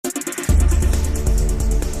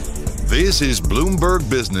This is Bloomberg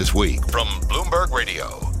Businessweek from Bloomberg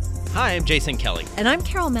Radio. Hi, I'm Jason Kelly. And I'm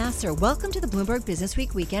Carol Massar. Welcome to the Bloomberg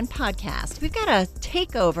Businessweek Weekend Podcast. We've got a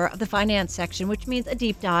takeover of the finance section, which means a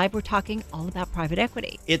deep dive. We're talking all about private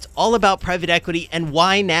equity. It's all about private equity. And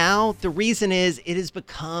why now? The reason is it has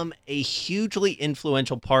become a hugely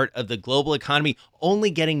influential part of the global economy,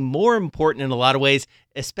 only getting more important in a lot of ways,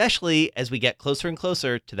 especially as we get closer and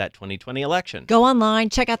closer to that 2020 election. Go online,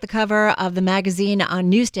 check out the cover of the magazine on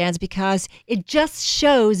newsstands because it just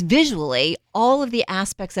shows visually all of the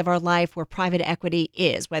aspects of our life where private equity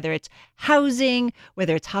is, whether it's housing,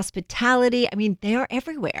 whether it's hospitality. I mean, they are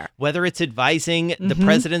everywhere. Whether it's advising the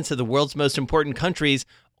presidents of the world's most important countries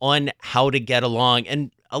on how to get along.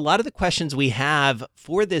 And a lot of the questions we have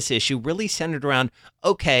for this issue really centered around,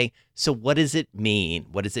 okay, so what does it mean?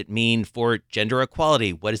 What does it mean for gender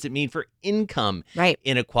equality? What does it mean for income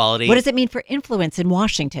inequality? What does it mean for influence in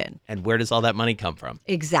Washington? And where does all that money come from?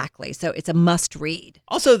 Exactly. So it's a must read.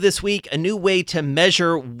 Also this week, a new way to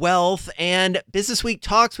measure wealth, and Businessweek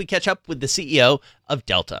Talks, we catch up with the CEO of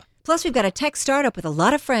Delta. Plus, we've got a tech startup with a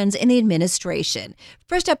lot of friends in the administration.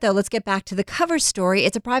 First up, though, let's get back to the cover story.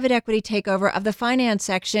 It's a private equity takeover of the finance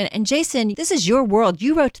section. And Jason, this is your world.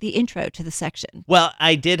 You wrote the intro to the section. Well,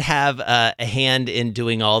 I did have a hand in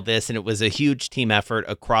doing all this, and it was a huge team effort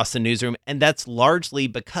across the newsroom. And that's largely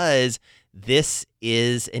because this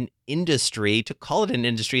is an industry. To call it an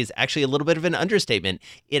industry is actually a little bit of an understatement.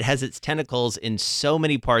 It has its tentacles in so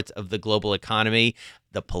many parts of the global economy,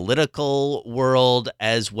 the political world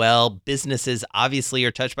as well. Businesses obviously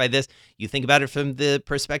are touched by this. You think about it from the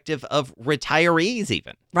perspective of retirees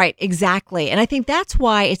even. Right, exactly. And I think that's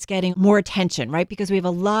why it's getting more attention, right? Because we have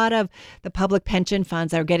a lot of the public pension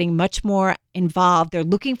funds that are getting much more involved. They're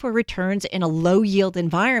looking for returns in a low yield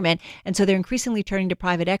environment. And so they're increasingly turning to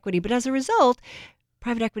private equity. But as a result,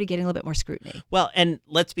 private equity getting a little bit more scrutiny. Well, and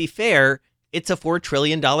let's be fair, it's a $4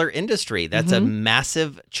 trillion industry. That's a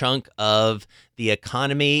massive chunk of the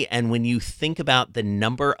economy. And when you think about the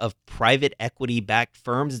number of private equity-backed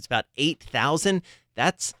firms, it's about 8,000.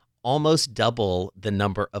 That's almost double the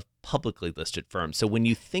number of publicly listed firms. So when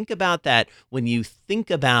you think about that, when you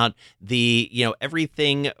think about the,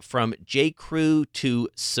 everything from J.Crew to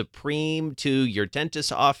Supreme to your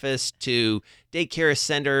dentist's office to daycare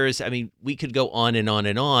centers, I mean, we could go on and on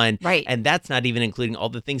and on. Right. And that's not even including all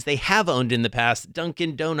the things they have owned in the past: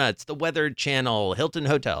 Dunkin' Donuts, the Weather Channel, Hilton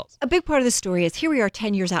Hotels. A big part of the story is here we are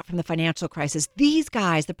 10 years out from the financial crisis. These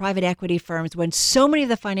guys, the private equity firms, when so many of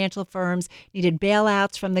the financial firms needed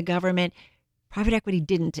bailouts from the government, private equity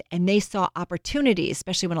didn't, and they saw opportunities,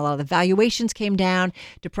 especially when a lot of the valuations came down,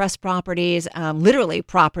 depressed properties, literally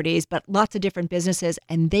properties, but lots of different businesses,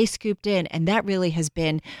 and they scooped in, and that really has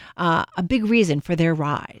been a big reason for their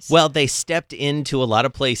rise. Well, they stepped into a lot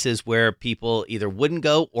of places where people either wouldn't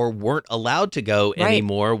go or weren't allowed to go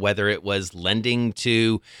anymore, whether it was lending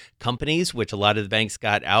to companies, which a lot of the banks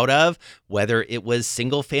got out of, whether it was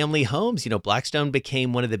single-family homes. Blackstone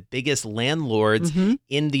became one of the biggest landlords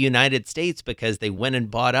in the United States because they went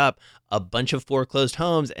and bought up a bunch of foreclosed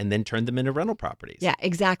homes and then turned them into rental properties. Yeah,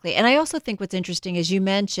 exactly. And I also think what's interesting, as you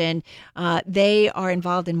mentioned, they are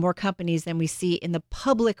involved in more companies than we see in the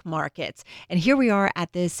public markets. And here we are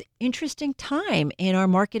at this interesting time in our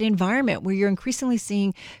market environment where you're increasingly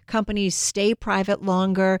seeing companies stay private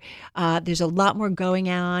longer. There's a lot more going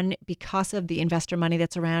on because of the investor money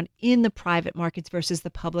that's around in the private markets versus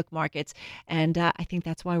the public markets. And I think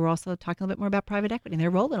that's why we're also talking a little bit more about private equity and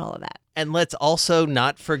their role in all of that. And let's also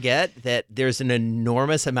not forget that there's an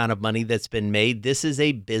enormous amount of money that's been made. This is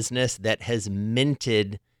a business that has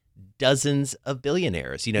minted dozens of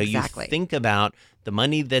billionaires. Exactly. You think about the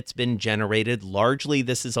money that's been generated. Largely,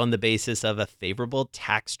 this is on the basis of a favorable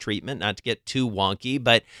tax treatment, not to get too wonky,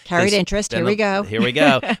 but carried interest. Here we go. Here we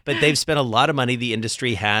go. But they've spent a lot of money. The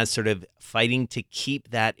industry has sort of fighting to keep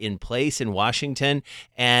that in place in Washington,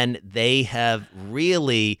 and they have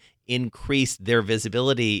really increased their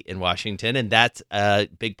visibility in Washington. And that's a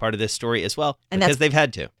big part of this story as well, because they've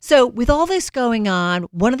had to. So with all this going on,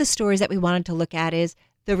 one of the stories that we wanted to look at is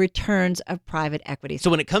the returns of private equity. So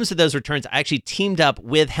when it comes to those returns, I actually teamed up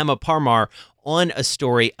with Hema Parmar on a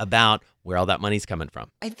story about where all that money's coming from.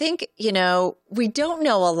 I think, we don't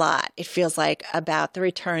know a lot, it feels like, about the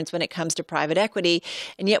returns when it comes to private equity.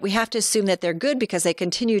 And yet we have to assume that they're good because they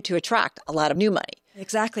continue to attract a lot of new money.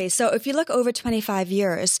 Exactly. So if you look over 25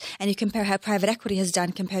 years and you compare how private equity has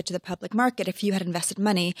done compared to the public market, if you had invested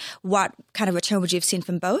money, what kind of return would you have seen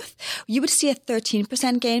from both? You would see a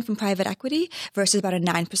 13% gain from private equity versus about a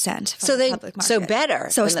 9% from the public market. So better.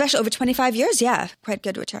 So especially over 25 years, yeah, quite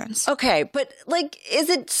good returns. Okay, but is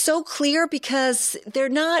it so clear because they're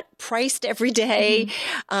not priced every day?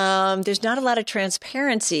 There's not a lot of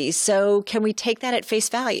transparency. So can we take that at face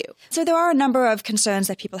value? So there are a number of concerns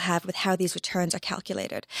that people have with how these returns are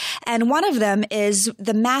calculated. And one of them is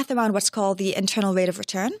the math around what's called the internal rate of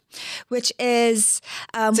return, which is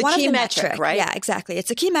it's one a key of the metric, right? Yeah, exactly. It's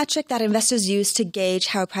a key metric that investors use to gauge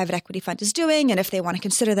how a private equity fund is doing and if they want to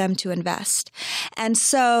consider them to invest. And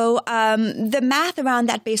so the math around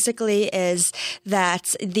that basically is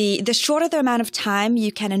that the shorter the amount of time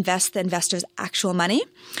you can invest the investor's actual money,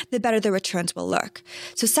 the better the returns will look.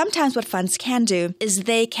 So sometimes what funds can do is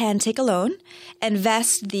they can take a loan,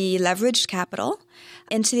 invest the leveraged capital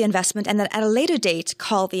into the investment, and then at a later date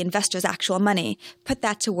call the investor's actual money, put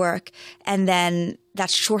that to work, and then that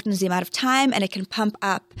shortens the amount of time and it can pump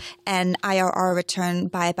up an IRR return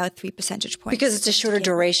by about 3 percentage points. Because it's a shorter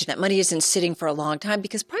duration. That money isn't sitting for a long time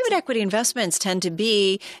because private equity investments tend to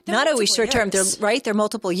be not always short-term. They're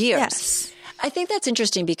multiple years. Yes. I think that's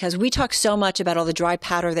interesting because we talk so much about all the dry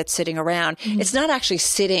powder that's sitting around. It's not actually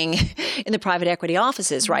sitting in the private equity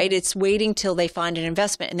offices, right? It's waiting till they find an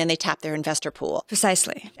investment and then they tap their investor pool.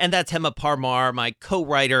 Precisely. And that's Hema Parmar, my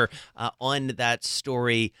co-writer on that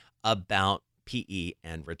story about PE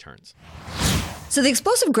and returns. So the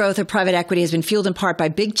explosive growth of private equity has been fueled in part by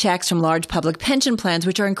big checks from large public pension plans,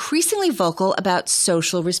 which are increasingly vocal about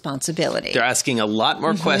social responsibility. They're asking a lot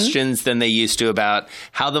more questions than they used to about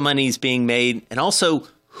how the money's being made and also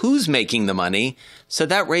who's making the money. So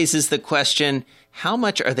that raises the question, how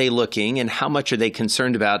much are they looking and how much are they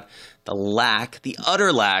concerned about the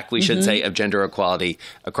utter lack, we should say, of gender equality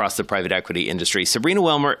across the private equity industry? Sabrina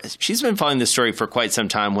Willmer, she's been following this story for quite some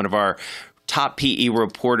time, one of our top PE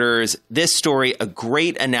reporters. This story, a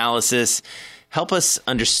great analysis. Help us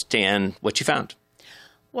understand what you found.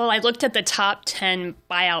 Well, I looked at the top 10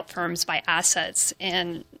 buyout firms by assets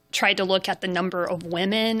and tried to look at the number of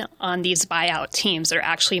women on these buyout teams that are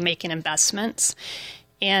actually making investments.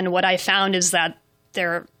 And what I found is that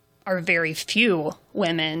there are very few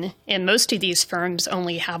women, and most of these firms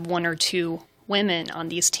only have one or two women on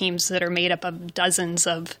these teams that are made up of dozens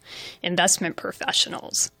of investment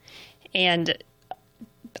professionals. And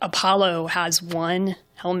Apollo has one,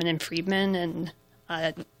 Hellman and Friedman,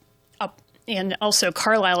 and also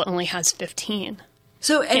Carlyle only has 15.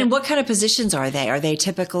 So, and what kind of positions are they? Are they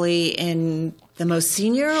typically in the most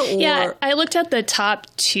senior? Or? Yeah, I looked at the top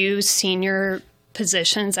 2 senior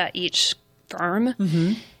positions at each firm.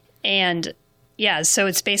 And yeah, so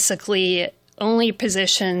it's basically only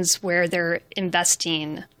positions where they're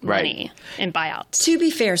investing money in buyouts. To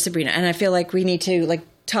be fair, Sabrina, and I feel like we need to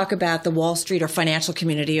talk about the Wall Street or financial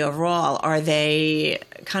community overall. Are they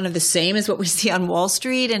kind of the same as what we see on Wall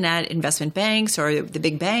Street and at investment banks or the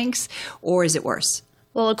big banks, or is it worse?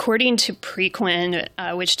 Well, according to Preqin,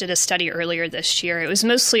 which did a study earlier this year, it was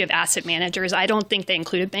mostly of asset managers. I don't think they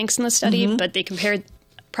included banks in the study, but they compared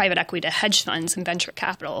private equity to hedge funds and venture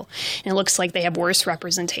capital. And it looks like they have worse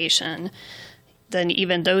representation than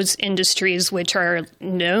even those industries which are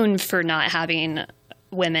known for not having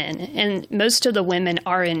women. And most of the women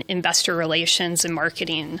are in investor relations and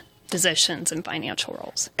marketing positions and financial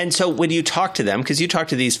roles. And so when you talk to them, because you talk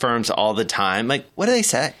to these firms all the time, what do they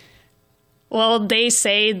say? Well, they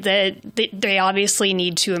say that they obviously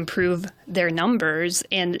need to improve their numbers,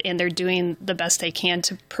 and they're doing the best they can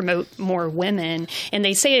to promote more women. And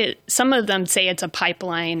they say some of them say it's a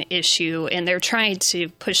pipeline issue, and they're trying to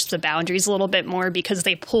push the boundaries a little bit more because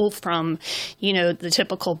they pull from, the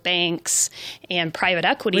typical banks and private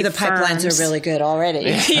equity firms. Where the pipelines are really good already.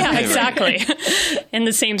 Yeah, exactly. In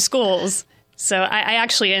the same schools. So I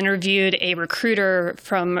actually interviewed a recruiter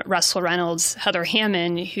from Russell Reynolds, Heather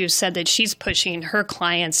Hammond, who said that she's pushing her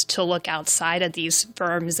clients to look outside of these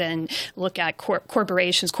firms and look at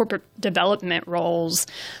corporations, corporate development roles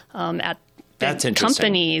at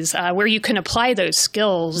companies where you can apply those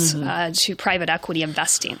skills to private equity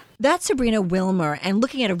investing. That's Sabrina Willmer, and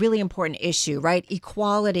looking at a really important issue, right?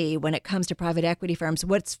 Equality when it comes to private equity firms.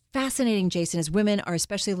 What's fascinating, Jason, is women are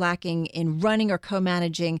especially lacking in running or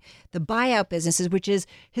co-managing the buyout businesses, which is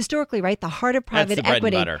historically, right, the heart of private That's the bread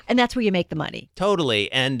equity. and butter. And that's where you make the money.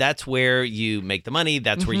 Totally. And that's where you make the money.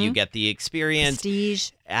 That's where you get the experience.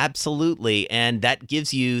 Prestige. Absolutely. And that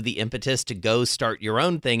gives you the impetus to go start your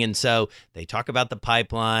own thing. And so they talk about the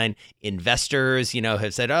pipeline. Investors,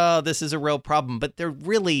 have said, oh, this is a real problem, but they're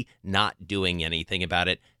really not doing anything about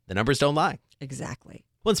it. The numbers don't lie. Exactly.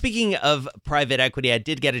 Well, speaking of private equity, I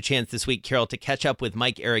did get a chance this week, Carol, to catch up with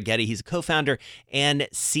Mike Arrighetti. He's a co-founder and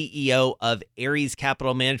CEO of Ares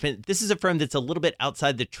Capital Management. This is a firm that's a little bit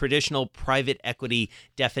outside the traditional private equity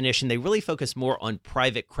definition. They really focus more on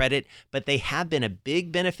private credit, but they have been a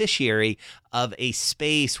big beneficiary of a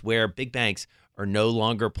space where big banks are no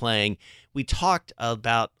longer playing. We talked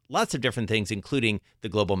about lots of different things, including the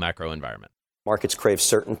global macro environment. Markets crave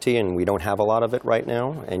certainty, and we don't have a lot of it right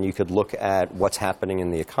now. And you could look at what's happening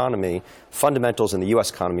in the economy. Fundamentals in the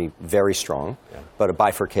U.S. economy, very strong, but a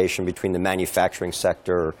bifurcation between the manufacturing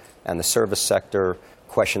sector and the service sector,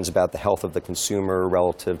 questions about the health of the consumer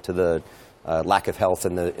relative to the lack of health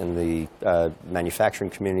in the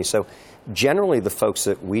manufacturing community. So generally, the folks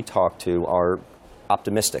that we talk to are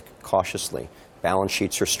optimistic, cautiously. Balance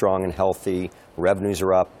sheets are strong and healthy. Revenues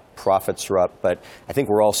are up. Profits are up, but I think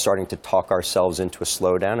we're all starting to talk ourselves into a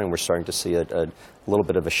slowdown, and we're starting to see a little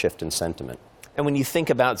bit of a shift in sentiment. And when you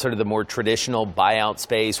think about sort of the more traditional buyout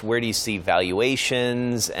space, where do you see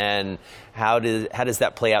valuations, and how does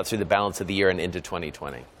that play out through the balance of the year and into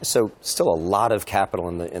 2020? So still a lot of capital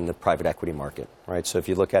in the private equity market, right? So if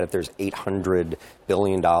you look at it, there's $800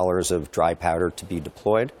 billion of dry powder to be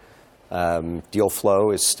deployed. Deal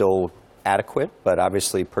flow is still adequate, but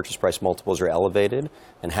obviously purchase price multiples are elevated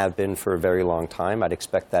and have been for a very long time. I'd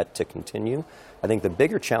expect that to continue. I think the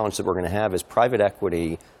bigger challenge that we're going to have is private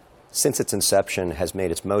equity, since its inception, has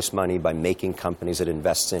made its most money by making companies it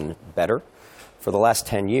invests in better. For the last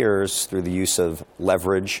 10 years, through the use of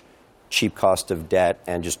leverage, cheap cost of debt,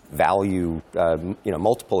 and just value,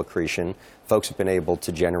 multiple accretion, folks have been able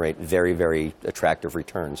to generate very, very attractive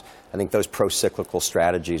returns. I think those pro-cyclical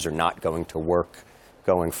strategies are not going to work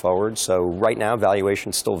going forward. So right now, valuation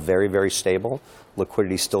is still very, very stable.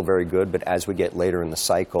 Liquidity is still very good. But as we get later in the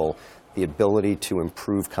cycle, the ability to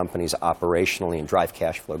improve companies operationally and drive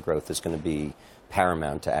cash flow growth is going to be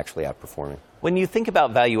paramount to actually outperforming. When you think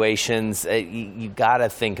about valuations, you got to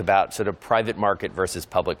think about sort of private market versus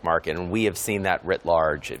public market. And we have seen that writ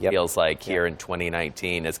large. It feels like here in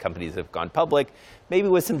 2019, as companies have gone public, maybe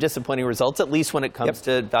with some disappointing results, at least when it comes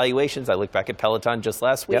to valuations. I looked back at Peloton just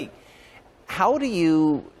last week. How do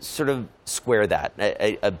you sort of square that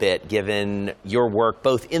a bit, given your work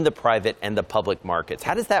both in the private and the public markets?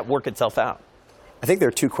 How does that work itself out? I think there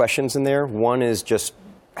are two questions in there. One is just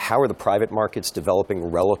how are the private markets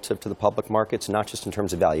developing relative to the public markets, not just in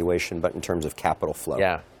terms of valuation, but in terms of capital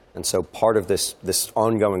flow. And so part of this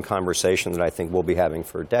ongoing conversation that I think we'll be having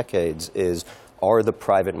for decades is, are the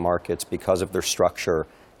private markets, because of their structure,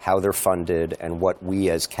 how they're funded, and what we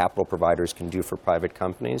as capital providers can do for private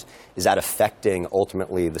companies, is that affecting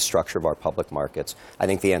ultimately the structure of our public markets? I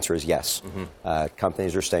think the answer is yes.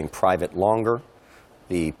 Companies are staying private longer.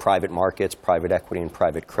 The private markets, private equity and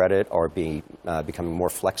private credit are becoming more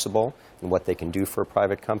flexible in what they can do for a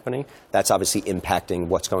private company. That's obviously impacting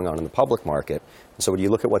what's going on in the public market. And so when you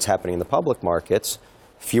look at what's happening in the public markets,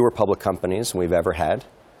 fewer public companies than we've ever had,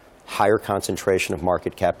 higher concentration of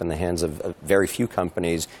market cap in the hands of very few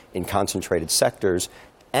companies in concentrated sectors,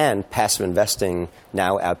 and passive investing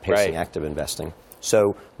now outpacing active investing.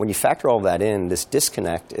 So when you factor all that in, this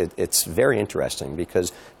disconnect, it's very interesting,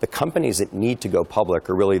 because the companies that need to go public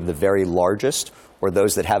are really the very largest, or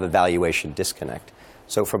those that have a valuation disconnect.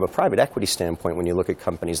 So from a private equity standpoint, when you look at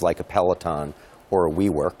companies like a Peloton or a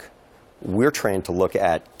WeWork, we're trained to look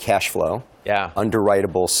at cash flow,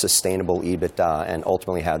 underwritable, sustainable EBITDA, and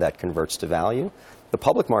ultimately how that converts to value. The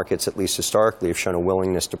public markets, at least historically, have shown a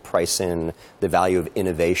willingness to price in the value of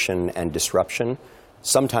innovation and disruption,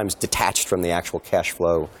 sometimes detached from the actual cash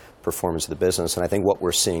flow performance of the business. And I think what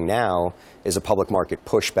we're seeing now is a public market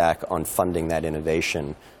pushback on funding that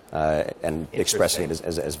innovation and expressing it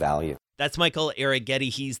as value. That's Michael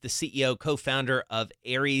Arrighetti. He's the CEO, co-founder of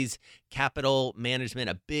Ares Capital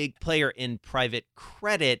Management, a big player in private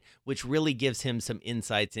credit, which really gives him some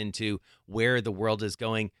insights into where the world is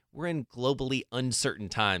going. We're in globally uncertain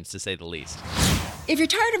times, to say the least. If you're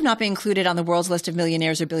tired of not being included on the world's list of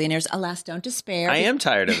millionaires or billionaires, alas, don't despair. I am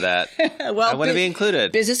tired of that. Well, I want to be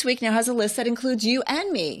included. Businessweek now has a list that includes you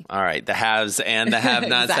and me. All right, the haves and the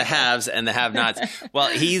have-nots, exactly. The haves and the have-nots. Well,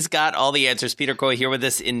 he's got all the answers. Peter Coy here with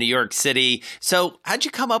us in New York City. So how'd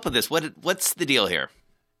you come up with this? What's the deal here?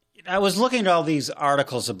 I was looking at all these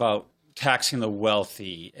articles about taxing the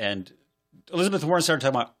wealthy, and Elizabeth Warren started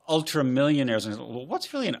talking about ultra-millionaires. And I said, well,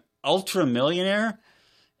 what's really an ultra-millionaire?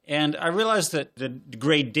 And I realized that the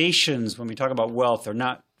gradations when we talk about wealth are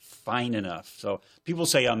not fine enough. So people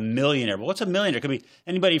say a millionaire. But what's a millionaire? It could be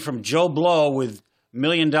anybody from Joe Blow with $1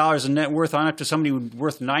 million in net worth on up to somebody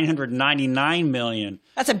worth $999 million.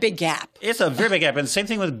 That's a big gap. It's a very big gap. And the same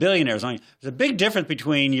thing with billionaires. I mean, there's a big difference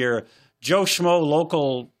between your Joe Schmo,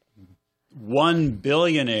 local 1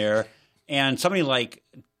 billionaire, and somebody like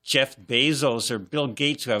Jeff Bezos or Bill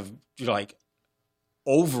Gates who have like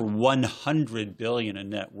over 100 billion in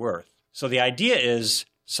net worth. So the idea is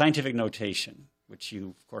scientific notation, which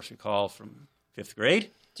you, of course, recall from 5th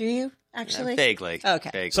grade. Do you actually? Vaguely. Okay.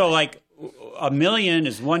 Vaguely. So like 1 million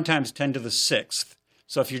is 1 times 10 to the 6th.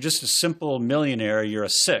 So if you're just a simple millionaire, you're a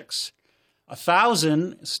 6.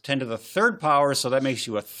 1,000 is 10 to the 3rd power, so that makes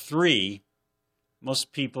you a 3.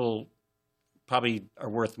 Most people probably are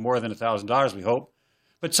worth more than $1,000, we hope.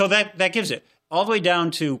 But so that gives it all the way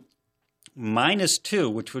down to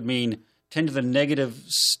 -2, which would mean 10 to the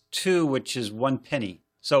 -2, which is 1 penny.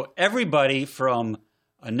 So everybody from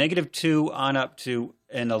a -2 on up to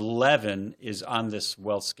an 11 is on this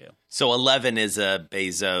wealth scale. So 11 is a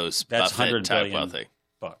Bezos, That's Buffett 100 type billion wealthy.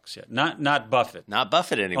 bucks. Yeah, not Buffett. Not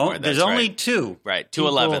Buffett anymore. There's that's only right. 2. Right, 2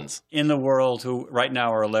 people 11s. in the world who right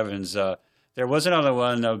now are 11s. There was another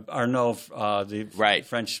one, Arnault, the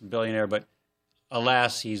French billionaire, but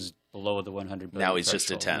alas, he's below the 100 billion. Now he's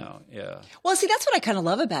just a 10. Now. Yeah. Well, see, that's what I kind of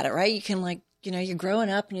love about it, right? You can you're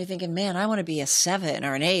growing up and you're thinking, man, I want to be a 7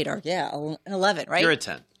 or an 8 or an 11, right? You're a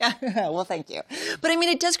 10. Yeah. Well, thank you. But I mean,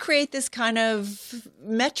 it does create this kind of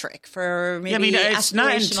metric for maybe it's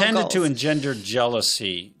not intended goals. to engender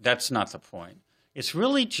jealousy. That's not the point. It's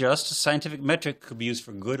really just a scientific metric that could be used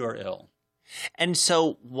for good or ill. And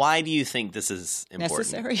so why do you think this is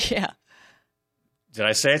important? Necessary? Yeah. Did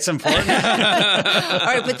I say it's important? All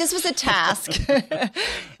right, but this was a task.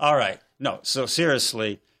 All right. No, so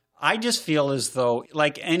seriously, I just feel as though,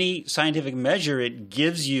 like any scientific measure, it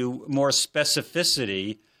gives you more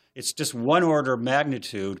specificity. It's just 1 order of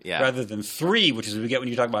magnitude rather than 3, which is what we get when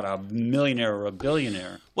you talk about a millionaire or a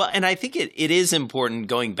billionaire. Well, and I think it is important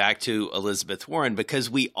going back to Elizabeth Warren because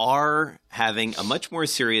we are having a much more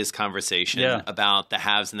serious conversation about the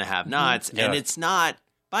haves and the have-nots, and it's not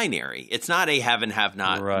binary. It's not a have and have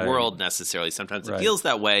not world necessarily. Sometimes it feels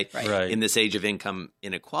that way in this age of income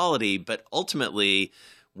inequality, but ultimately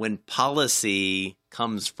when policy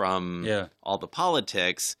comes from all the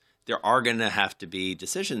politics, there are going to have to be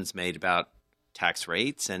decisions made about tax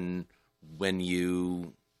rates and when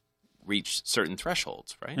you reach certain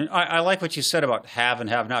thresholds, right? And I like what you said about have and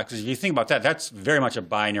have not, because if you think about that, that's very much a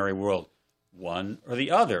binary world, one or the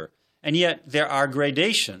other. And yet there are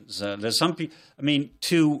gradations. There's some people, I mean,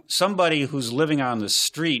 to somebody who's living on the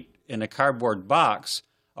street in a cardboard box,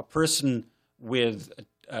 a person with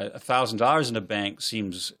 $1,000 in a bank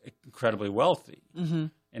seems incredibly wealthy,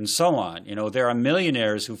 and so on. You know, there are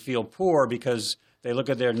millionaires who feel poor because they look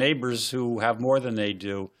at their neighbors who have more than they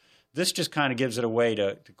do. This just kind of gives it a way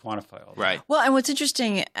to quantify all that. Right. Well, and what's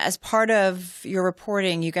interesting, as part of your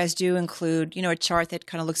reporting, you guys do include, a chart that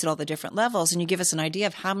kind of looks at all the different levels, and you give us an idea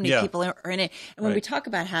of how many people are in it. And when we talk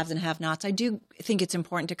about haves and have-nots, I do think it's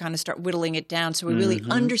important to kind of start whittling it down so we really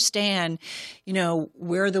understand,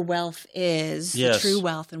 where the wealth is, the true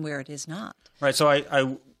wealth, and where it is not. Right. So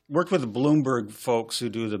I worked with the Bloomberg folks who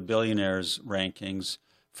do the billionaires rankings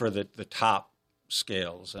for the top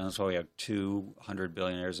scales, and so we have 200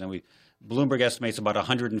 billionaires, and Bloomberg estimates about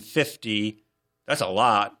 150. That's a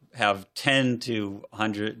lot. Have 10 to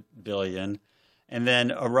 100 billion, and then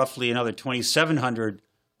roughly another 2,700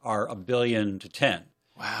 are a billion to 10.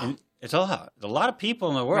 Wow, and it's a lot. A lot of people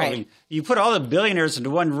in the world. I mean, you put all the billionaires into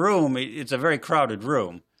one room, it's a very crowded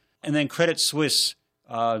room. And then Credit Suisse,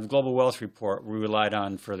 the Global Wealth Report, we relied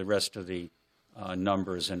on for the rest of the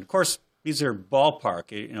numbers, and of course these are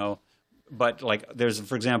ballpark, But there's,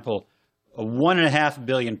 for example, 1.5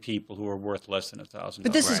 billion people who are worth less than $1,000.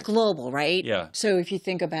 But this is global, right? Yeah. So if you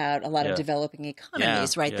think about a lot of developing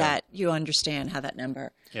economies, that you understand how that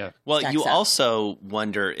number. Yeah. Well, you up. also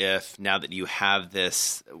wonder if now that you have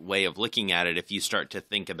this way of looking at it, if you start to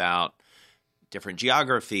think about different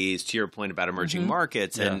geographies, to your point about emerging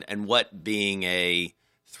markets, and what being a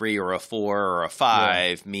 3 or a 4 or a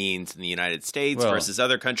 5 means in the United States versus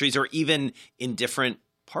other countries, or even in different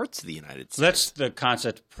parts of the United States. So that's the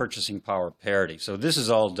concept of purchasing power parity. So this is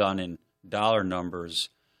all done in dollar numbers,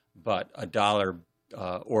 but a dollar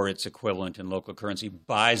or its equivalent in local currency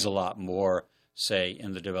buys a lot more, say,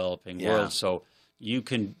 in the developing world. So you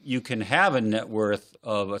can have a net worth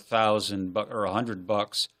of $1,000 or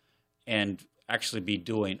 $100 and actually be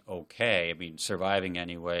doing okay. I mean, surviving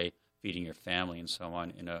anyway, feeding your family and so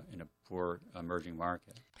on in a poor emerging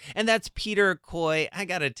market. And that's Peter Coy. I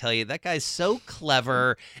got to tell you, that guy's so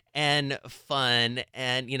clever and fun.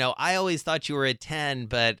 And, I always thought you were a 10,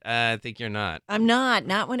 but I think you're not. I'm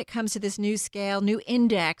not when it comes to this new scale, new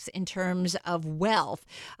index in terms of wealth.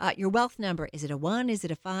 Your wealth number, is it a 1? Is it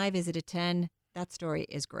a 5? Is it a 10? That story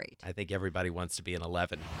is great. I think everybody wants to be an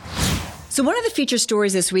 11. So one of the feature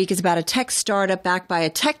stories this week is about a tech startup backed by a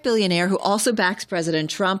tech billionaire who also backs President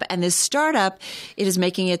Trump. And this startup, it is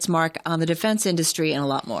making its mark on the defense industry and a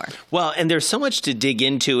lot more. Well, and there's so much to dig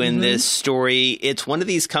into in this story. It's one of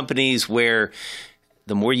these companies where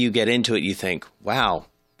the more you get into it, you think, wow,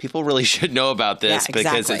 people really should know about this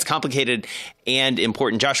because it's complicated and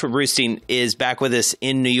important. Joshua Brustein is back with us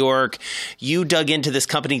in New York. You dug into this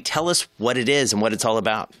company. Tell us what it is and what it's all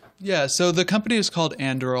about. Yeah, so the company is called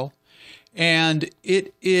Anduril. And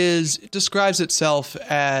it describes itself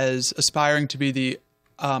as aspiring to be the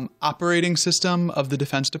operating system of the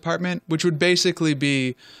Defense Department, which would basically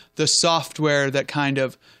be the software that kind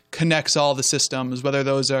of connects all the systems, whether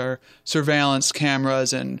those are surveillance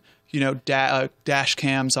cameras and dash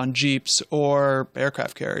cams on Jeeps or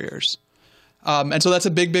aircraft carriers. And so that's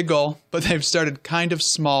a big, big goal, but they've started kind of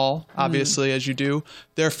small, obviously, as you do.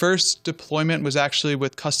 Their first deployment was actually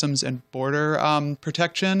with Customs and Border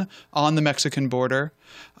Protection on the Mexican border,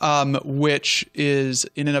 which is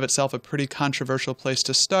in and of itself a pretty controversial place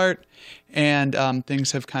to start. And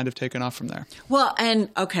things have kind of taken off from there. Well,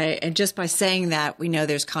 and just by saying that, we know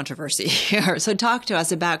there's controversy here. So talk to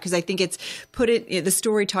us about, because I think the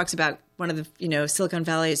story talks about one of the, Silicon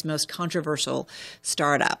Valley's most controversial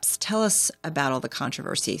startups. Tell us about all the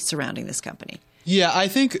controversy surrounding this company. Yeah, I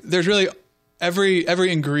think there's really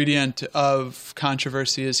every ingredient of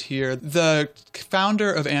controversy is here. The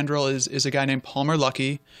founder of Anduril is a guy named Palmer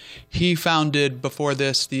Luckey. He founded before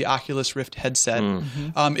this the Oculus Rift headset.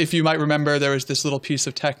 If you might remember, there was this little piece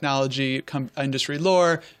of technology industry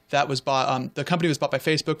lore that was bought. The company was bought by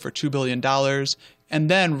Facebook for $2 billion. And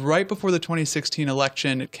then right before the 2016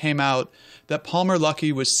 election, it came out that Palmer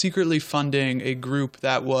Luckey was secretly funding a group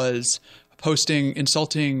that was posting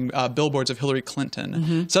insulting billboards of Hillary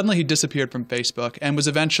Clinton. Suddenly he disappeared from Facebook and was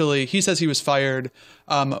eventually, he says he was fired.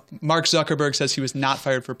 Mark Zuckerberg says he was not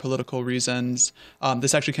fired for political reasons.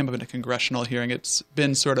 This actually came up in a congressional hearing. It's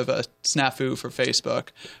been sort of a snafu for Facebook.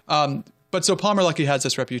 But so Palmer Luckey has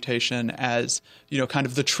this reputation as, kind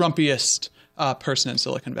of the Trumpiest person in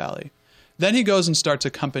Silicon Valley. Then he goes and starts a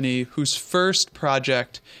company whose first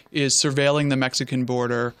project is surveilling the Mexican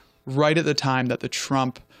border right at the time that the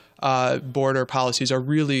Trump border policies are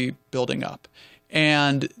really building up.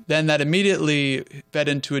 And then that immediately fed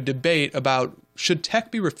into a debate about should tech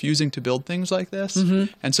be refusing to build things like this?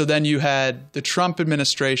 And so then you had the Trump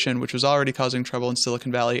administration, which was already causing trouble in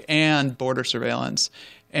Silicon Valley, and border surveillance.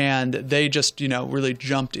 And they just, really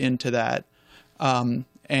jumped into that. And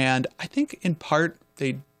I think in part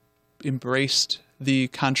they embraced the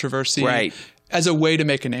controversy as a way to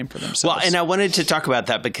make a name for themselves. Well, and I wanted to talk about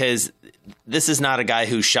that because this is not a guy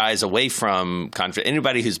who shies away from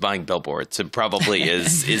anybody who's buying billboards probably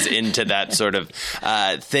is into that sort of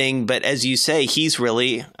thing. But as you say, he's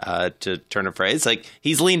really, to turn a phrase,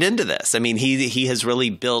 he's leaned into this. I mean, he has really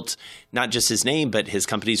built not just his name, but his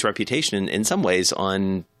company's reputation in some ways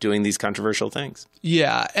on doing these controversial things.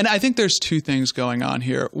 Yeah. And I think there's two things going on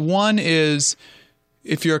here. One is,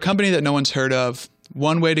 if you're a company that no one's heard of,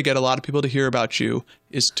 one way to get a lot of people to hear about you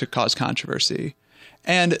is to cause controversy.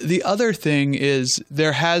 And the other thing is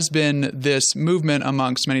there has been this movement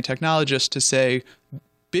amongst many technologists to say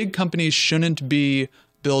big companies shouldn't be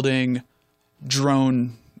building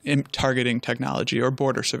drone targeting technology or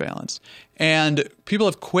border surveillance. And people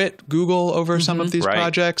have quit Google over some of these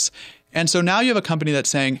projects. And so now you have a company that's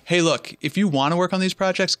saying, hey, look, if you want to work on these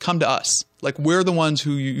projects, come to us. We're the ones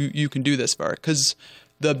who you can do this for. Because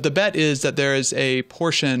the bet is that there is a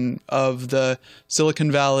portion of the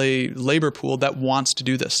Silicon Valley labor pool that wants to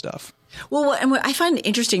do this stuff. Well, and what I find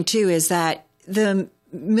interesting, too, is that the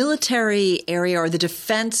military area or the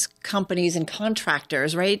defense companies and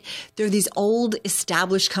contractors, right? They're these old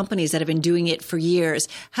established companies that have been doing it for years.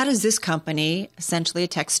 How does this company, essentially a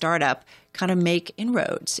tech startup, kind of make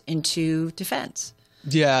inroads into defense?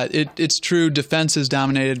 Yeah, it's true. Defense is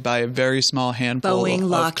dominated by a very small handful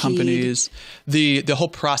of companies. The whole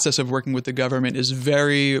process of working with the government is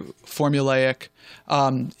very formulaic.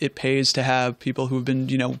 It pays to have people who've been,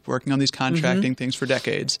 working on these contracting things for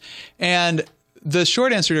decades. And the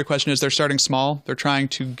short answer to your question is they're starting small. They're trying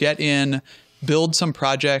to get in, build some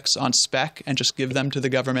projects on spec, and just give them to the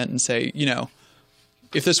government and say,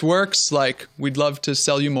 if this works, we'd love to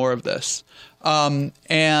sell you more of this.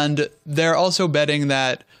 And they're also betting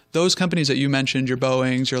that those companies that you mentioned, your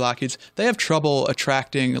Boeings, your Lockheeds, they have trouble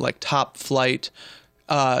attracting top flight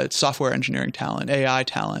software engineering talent, AI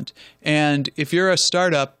talent. And if you're a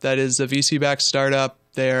startup that is a VC-backed startup,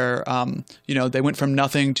 they're, they went from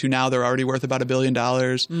nothing to now they're already worth about $1 billion.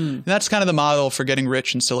 And that's kind of the model for getting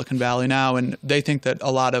rich in Silicon Valley now. And they think that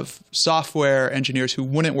a lot of software engineers who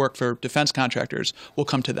wouldn't work for defense contractors will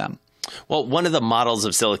come to them. Well, one of the models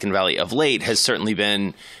of Silicon Valley of late has certainly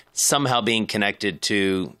been somehow being connected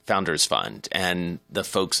to Founders Fund and the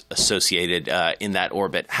folks associated in that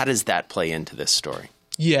orbit. How does that play into this story?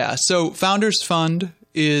 Yeah, so Founders Fund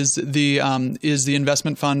is the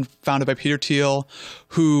investment fund founded by Peter Thiel,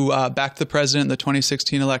 who backed the president in the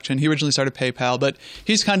 2016 election. He originally started PayPal, but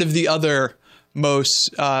he's kind of the other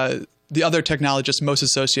technologist most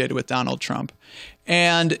associated with Donald Trump.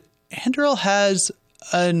 And Anduril has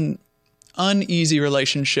an uneasy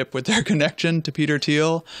relationship with their connection to Peter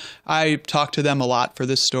Thiel. I talked to them a lot for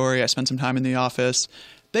this story. I spent some time in the office.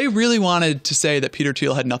 They really wanted to say that Peter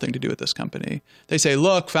Thiel had nothing to do with this company. They say,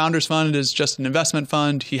 look, Founders Fund is just an investment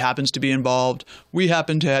fund. He happens to be involved. They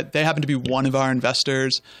happen to be one of our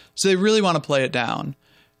investors. So they really want to play it down.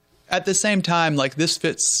 At the same time, like, this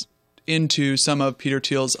fits into some of Peter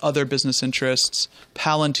Thiel's other business interests.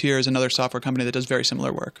 Palantir is another software company that does very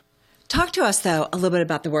similar work. Talk to us, though, a little bit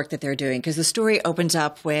about the work that they're doing, because the story opens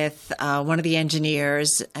up with one of the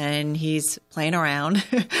engineers, and he's playing around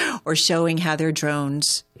or showing how their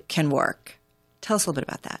drones can work. Tell us a little bit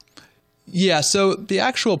about that. Yeah, so the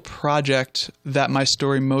actual project that my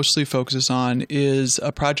story mostly focuses on is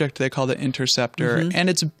a project they call the Interceptor, and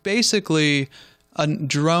it's basically a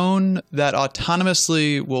drone that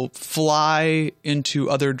autonomously will fly into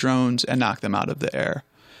other drones and knock them out of the air.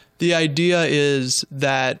 The idea is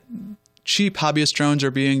that cheap hobbyist drones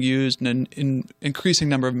are being used in an increasing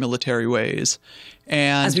number of military ways.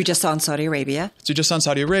 And as we just saw in Saudi Arabia.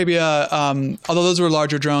 Although those were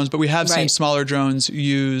larger drones, but we have seen smaller drones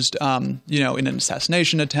used, in an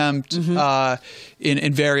assassination attempt,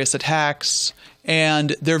 in various attacks,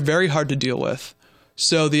 and they're very hard to deal with.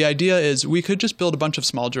 So the idea is we could just build a bunch of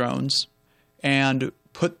small drones and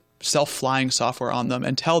put self-flying software on them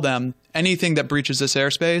and tell them anything that breaches this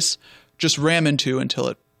airspace, just ram into until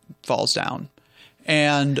it falls down.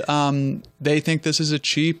 And they think this is a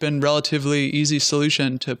cheap and relatively easy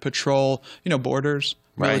solution to patrol, borders,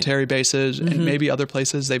 military bases, and maybe other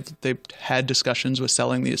places. They've had discussions with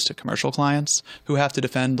selling these to commercial clients who have to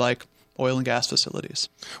defend, like, oil and gas facilities.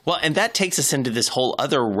 Well, and that takes us into this whole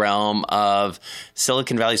other realm of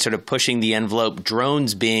Silicon Valley sort of pushing the envelope,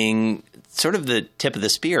 drones being sort of the tip of the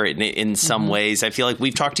spear in some ways. I feel like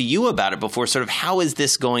we've talked to you about it before, sort of how is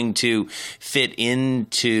this going to fit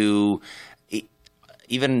into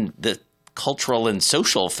even the cultural and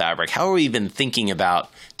social fabric? How are we even thinking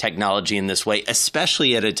about technology in this way,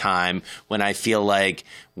 especially at a time when I feel like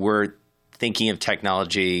we're thinking of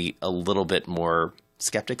technology a little bit more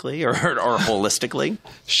skeptically or holistically?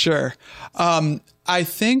 Sure. I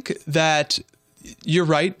think that you're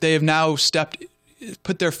right. They have now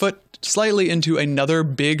put their foot slightly into another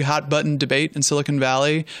big hot button debate in Silicon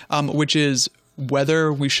Valley, which is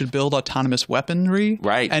whether we should build autonomous weaponry.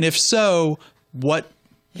 Right. And if so, what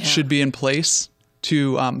should be in place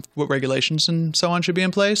to what regulations and so on should be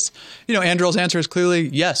in place. Anduril's answer is clearly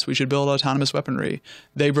yes, we should build autonomous weaponry.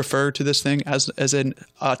 They refer to this thing as an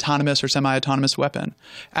autonomous or semi-autonomous weapon.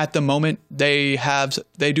 At the moment, they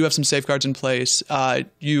do have some safeguards in place.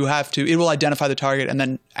 It will identify the target and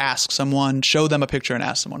then show them a picture and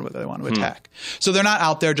ask someone whether they want to attack. So they're not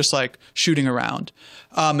out there just like shooting around.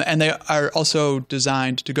 And they are also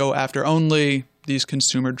designed to go after only these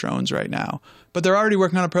consumer drones right now. But they're already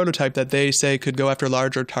working on a prototype that they say could go after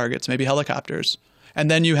larger targets, maybe helicopters. And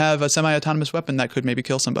then you have a semi-autonomous weapon that could maybe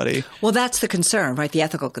kill somebody. Well, that's the concern, right? The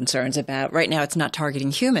ethical concerns about right now it's not targeting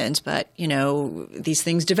humans, but, these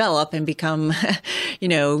things develop and become,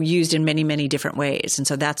 used in many, many different ways. And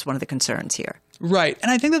so that's one of the concerns here. Right. And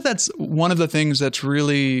I think that that's one of the things that's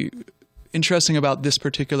really interesting about this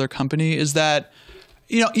particular company is that,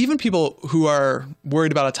 even people who are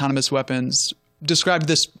worried about autonomous weapons described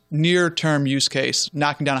this near-term use case,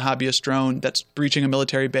 knocking down a hobbyist drone that's breaching a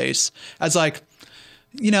military base, as like,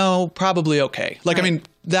 probably okay. Like, right. I mean,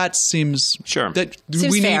 that seems sure that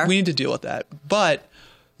seems we fair. need to deal with that. But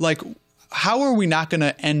like, how are we not going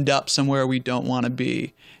to end up somewhere we don't want to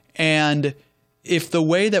be? And if the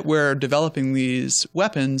way that we're developing these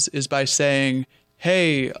weapons is by saying,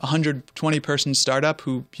 hey, 120-person startup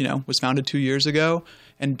who, was founded 2 years ago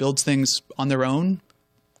and builds things on their own,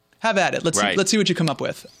 have at it. Let's see what you come up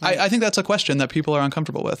with. I think that's a question that people are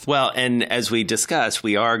uncomfortable with. Well, and as we discussed,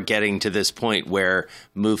 we are getting to this point where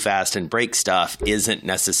move fast and break stuff isn't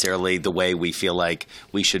necessarily the way we feel like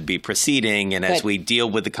we should be proceeding. And as we deal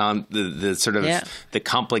with the sort of the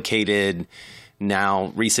complicated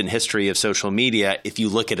now recent history of social media, if you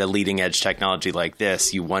look at a leading edge technology like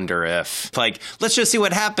this, you wonder if let's just see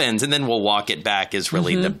what happens and then we'll walk it back is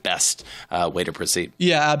really the best way to proceed.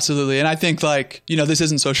 Yeah, absolutely. And I think this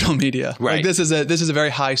isn't social media. Right. Like, this is a very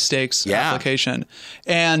high stakes application.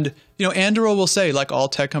 And, Anduril will say, like all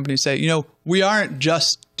tech companies say, we aren't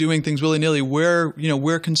just doing things willy-nilly.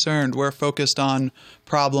 We're concerned. We're focused on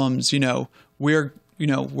problems. We're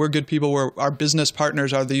good people. Our business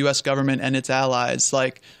partners are the U.S. government and its allies.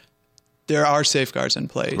 Like, there are safeguards in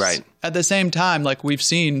place. Right. At the same time, like we've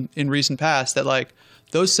seen in recent past, that like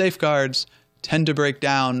those safeguards tend to break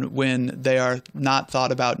down when they are not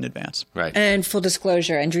thought about in advance. Right. And full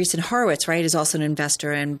disclosure, Andreessen Horowitz, right, is also an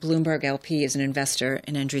investor, and Bloomberg LP is an investor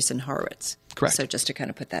in Andreessen Horowitz. Correct. So just to kind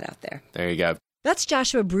of put that out there. There you go. That's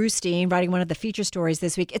Joshua Brustein writing one of the feature stories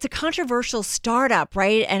this week. It's a controversial startup,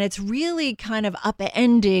 right? And it's really kind of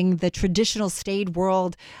upending the traditional staid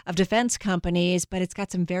world of defense companies, but it's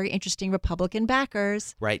got some very interesting Republican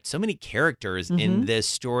backers. Right. So many characters in this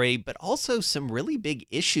story, but also some really big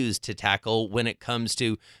issues to tackle when it comes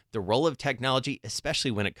to the role of technology, especially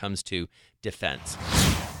when it comes to defense.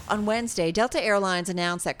 On Wednesday, Delta Airlines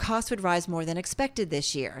announced that costs would rise more than expected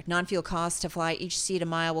this year. Non-fuel costs to fly each seat a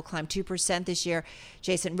mile will climb 2% this year,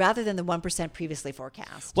 Jason, rather than the 1% previously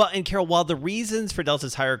forecast. Well, and Carol, while the reasons for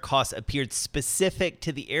Delta's higher costs appeared specific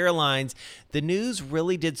to the airlines, the news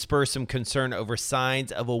really did spur some concern over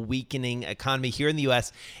signs of a weakening economy here in the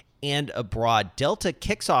U.S. and abroad. Delta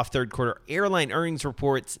kicks off third quarter airline earnings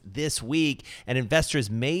reports this week, and investors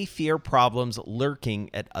may fear problems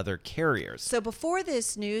lurking at other carriers. So before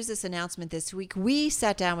this news, this announcement this week, we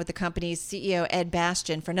sat down with the company's CEO, Ed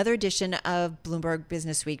Bastian, for another edition of Bloomberg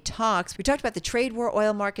Businessweek Talks. We talked about the trade war,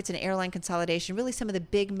 oil markets, and airline consolidation, really some of the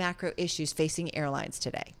big macro issues facing airlines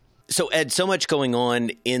today. So, Ed, so much going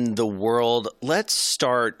on in the world. Let's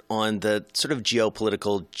start on the sort of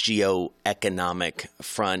geopolitical, geoeconomic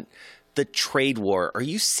front. The trade war, are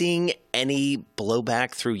you seeing any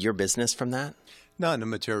blowback through your business from that? Not in a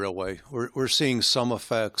material way. We're seeing some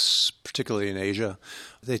effects, particularly in Asia.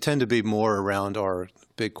 They tend to be more around our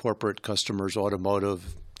big corporate customers,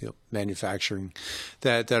 automotive, manufacturing,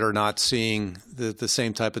 that are not seeing the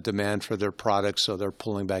same type of demand for their products, so they're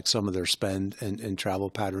pulling back some of their spend and travel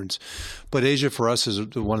patterns. But Asia for us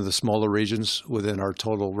is one of the smaller regions within our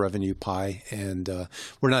total revenue pie, and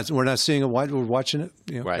we're not seeing we're watching it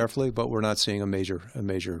carefully, but we're not seeing a major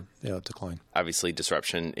decline. Obviously,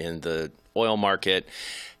 disruption in the oil market.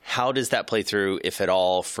 How does that play through, if at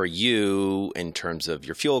all, for you in terms of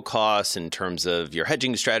your fuel costs, in terms of your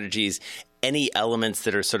hedging strategies? Any elements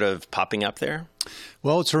that are sort of popping up there?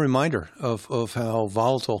 Well, it's a reminder of how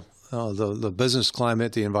volatile the business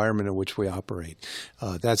climate, the environment in which we operate.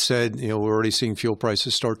 That said, we're already seeing fuel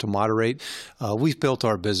prices start to moderate. We've built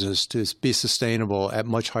our business to be sustainable at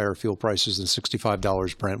much higher fuel prices than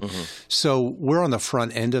 $65 Brent. So we're on the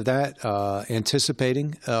front end of that,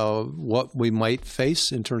 anticipating what we might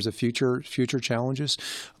face in terms of future challenges.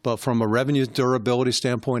 But from a revenue durability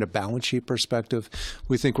standpoint, a balance sheet perspective,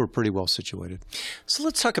 we think we're pretty well situated. So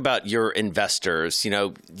let's talk about your investors.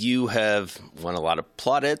 You have won a lot of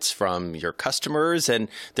plaudits from your customers, and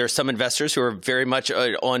there are some investors who are very much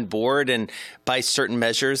on board, and by certain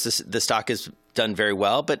measures, the stock has done very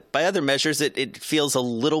well, but by other measures, it feels a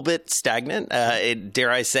little bit stagnant, dare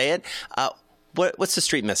I say it. What's the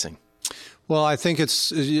street missing? Well, I think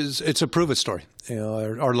it's a prove-it story.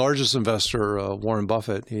 Our largest investor, Warren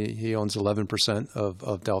Buffett, he owns 11%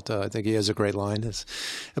 of Delta. I think he has a great line. It's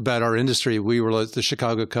about our industry. We were like the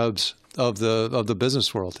Chicago Cubs of the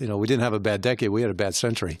business world. We didn't have a bad decade. We had a bad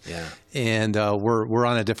century. Yeah. And we're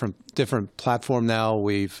on a different platform now.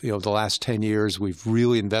 We've the last 10 years we've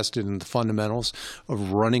really invested in the fundamentals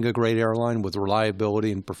of running a great airline with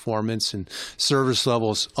reliability and performance and service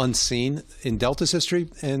levels unseen in Delta's history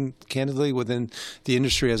and candidly within the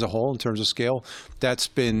industry as a whole in terms of scale. That's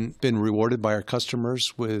been rewarded by our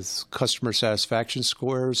customers with customer satisfaction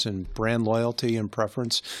scores and brand loyalty and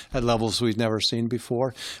preference at levels we've never seen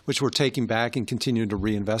before, which we're taking back and continuing to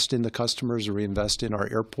reinvest in the customers, reinvest in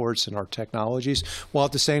our airports and our technologies, while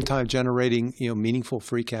at the same time generating meaningful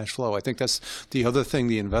free cash flow. I think that's the other thing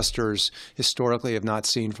the investors historically have not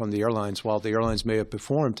seen from the airlines. While the airlines may have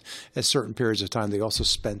performed at certain periods of time, they also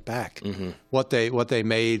spent back what they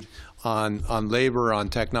made on labor, on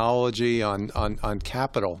technology, on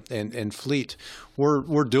capital and fleet.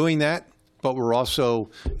 We're doing that, but we're also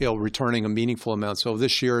returning a meaningful amount. So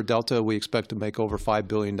this year, Delta, we expect to make over $5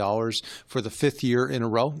 billion for the fifth year in a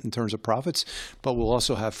row in terms of profits, but we'll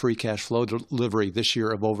also have free cash flow delivery this year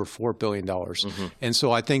of over $4 billion. And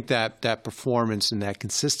so I think that performance and that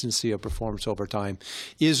consistency of performance over time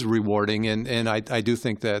is rewarding, and I do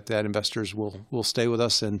think that investors will stay with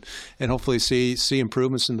us and hopefully see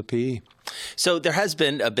improvements in the PE. So there has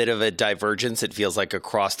been a bit of a divergence, it feels like,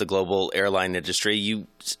 across the global airline industry.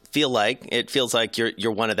 It feels like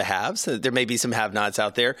you're one of the haves. There may be some have-nots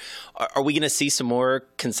out there. Are we going to see some more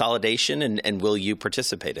consolidation, and will you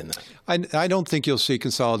participate in that? I don't think you'll see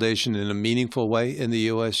consolidation in a meaningful way in the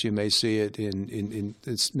U.S. You may see it in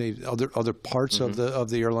maybe other parts of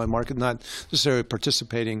the airline market, not necessarily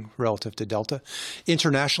participating relative to Delta.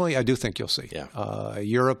 Internationally, I do think you'll see. Yeah.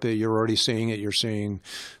 Europe, you're already seeing it. You're seeing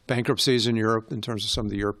bankruptcies in Europe in terms of some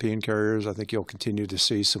of the European carriers. I think you'll continue to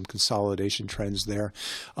see some consolidation trends there.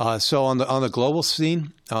 So on the global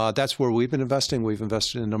scene, that's where we've been investing. We've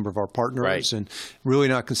invested in a number of our partners, and really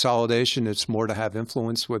not consolidation. It's more to have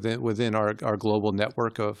influence within our global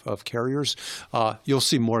network of carriers. You'll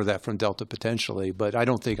see more of that from Delta potentially, but I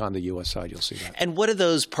don't think on the U.S. side you'll see that. And what do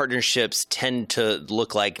those partnerships tend to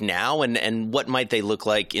look like now, and what might they look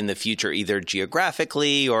like in the future, either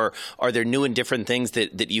geographically, or are there new and different things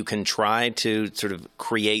that you can try to sort of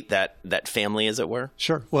create that family, as it were?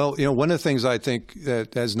 Sure. Well, one of the things I think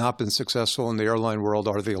that has not been successful in the airline world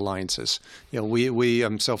are the alliances.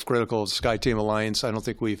 I'm self-critical of the SkyTeam Alliance. I don't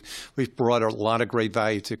think we've brought a lot of great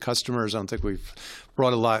value to customers. I don't think we've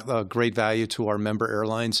brought a lot of great value to our member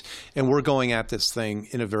airlines. And we're going at this thing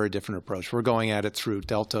in a very different approach. We're going at it through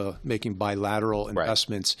Delta making bilateral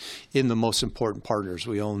investments in the most important partners.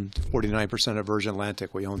 We own 49% of Virgin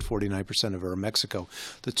Atlantic. We own 49% of Aeromexico,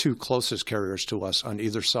 the two closest carriers to us on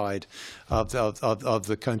either side of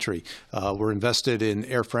the country. We're invested in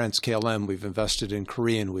Air France, KLM. We've invested in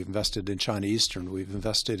Korean. We've invested in China Eastern. We've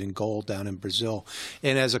invested in Gold down in Brazil.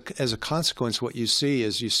 And as a consequence, what you see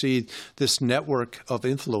is this network of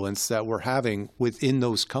influence that we're having within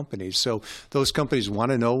those companies. So those companies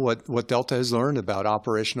want to know what Delta has learned about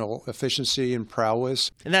operational efficiency and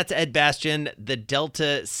prowess. And that's Ed Bastian, the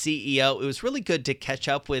Delta CEO. It was really good to catch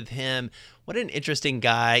up with him. What an interesting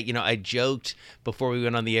guy. I joked before we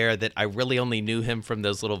went on the air that I really only knew him from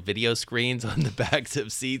those little video screens on the backs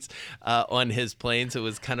of seats on his planes. It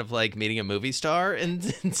was kind of like meeting a movie star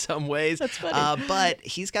in some ways. That's funny. But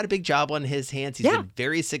he's got a big job on his hands. He's been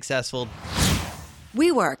very successful.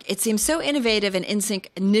 WeWork. It seems so innovative and in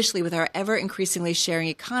sync initially with our ever increasingly sharing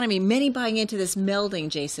economy, many buying into this melding,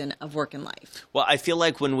 Jason, of work and life. Well, I feel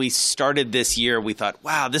like when we started this year, we thought,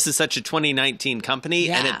 wow, this is such a 2019 company.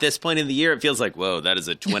 Yeah. And at this point in the year, it feels like, whoa, that is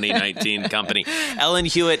a 2019 company. Ellen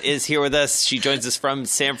Huet is here with us. She joins us from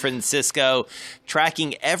San Francisco,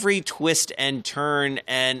 tracking every twist and turn.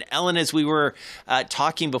 And Ellen, as we were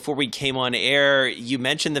talking before we came on air, you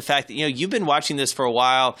mentioned the fact that, you've been watching this for a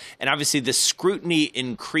while, and obviously the scrutiny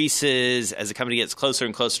increases as the company gets closer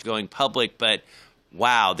and closer to going public, but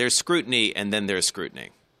wow, there's scrutiny and then there's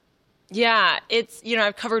scrutiny. Yeah, it's,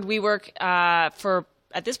 I've covered WeWork for,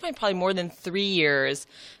 at this point, probably more than 3 years.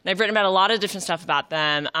 And I've written about a lot of different stuff about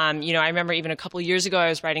them. I remember even a couple of years ago, I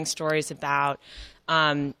was writing stories about,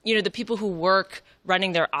 the people who work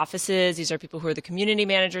running their offices. These are people who are the community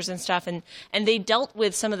managers and stuff. And they dealt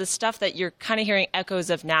with some of the stuff that you're kind of hearing echoes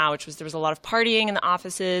of now, which was there was a lot of partying in the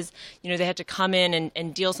offices. They had to come in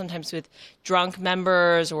and deal sometimes with drunk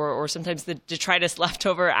members or sometimes the detritus left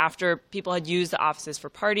over after people had used the offices for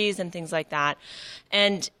parties and things like that.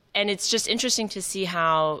 And it's just interesting to see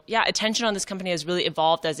how, attention on this company has really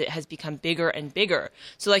evolved as it has become bigger and bigger.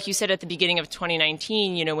 So like you said at the beginning of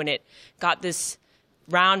 2019, when it got this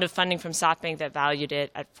round of funding from SoftBank that valued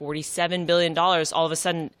it at $47 billion, all of a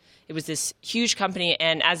sudden it was this huge company.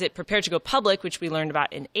 And as it prepared to go public, which we learned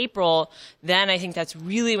about in April, then I think that's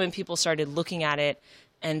really when people started looking at it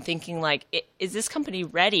and thinking like, is this company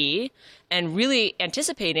ready? And really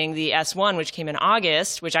anticipating the S1, which came in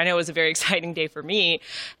August, which I know was a very exciting day for me.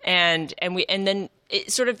 And then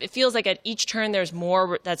it feels like at each turn there's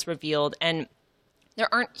more that's revealed. And there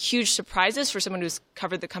aren't huge surprises for someone who's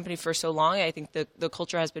covered the company for so long. I think the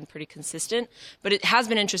culture has been pretty consistent. But it has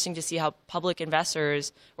been interesting to see how public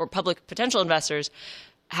investors or public potential investors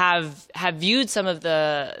have viewed some of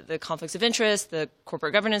the conflicts of interest, the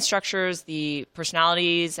corporate governance structures, the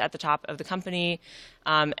personalities at the top of the company,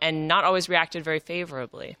 and not always reacted very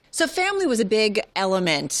favorably. So family was a big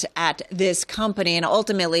element at this company, and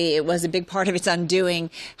ultimately it was a big part of its undoing.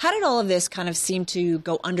 How did all of this kind of seem to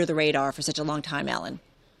go under the radar for such a long time, Ellen?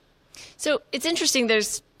 So it's interesting.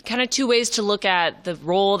 There's kind of two ways to look at the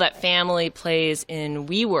role that family plays in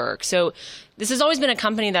WeWork. So this has always been a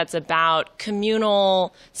company that's about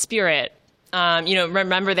communal spirit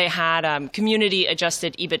Remember they had community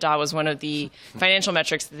adjusted EBITDA was one of the financial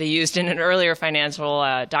metrics that they used in an earlier financial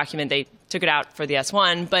document. They took it out for the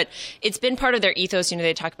S1, but it's been part of their ethos.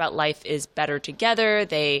 They talk about life is better together.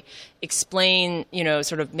 They explain,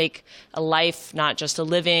 sort of make a life, not just a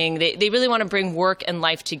living. They really want to bring work and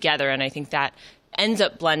life together. And I think that ends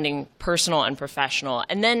up blending personal and professional.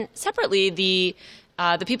 And then separately, the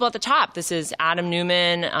people at the top, this is Adam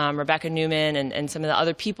Newman, Rebecca Newman, and some of the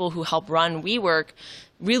other people who help run WeWork,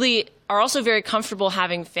 really are also very comfortable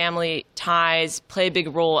having family ties play a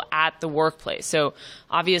big role at the workplace. So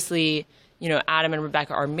obviously, Adam and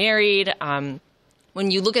Rebecca are married.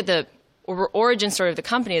 When you look at the origin story of the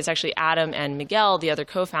company, it's actually Adam and Miguel, the other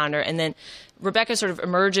co-founder, and then Rebecca sort of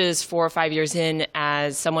emerges 4 or 5 years in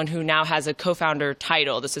as someone who now has a co-founder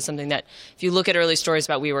title. This is something that, if you look at early stories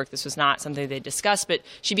about WeWork, this was not something they discussed, but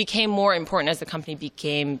she became more important as the company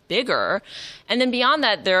became bigger. And then beyond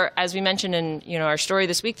that, there, as we mentioned in our story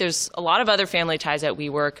this week, there's a lot of other family ties at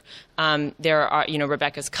WeWork. There are,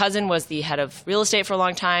 Rebecca's cousin was the head of real estate for a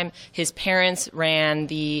long time. His parents ran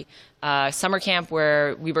the summer camp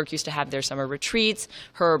where WeWork used to have their summer retreats.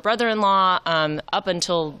 Her brother-in-law, up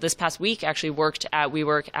until this past week, actually worked at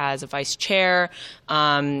WeWork as a vice chair.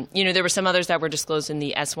 There were some others that were disclosed in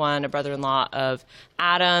the S1. A brother-in-law of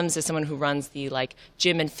Adams is someone who runs the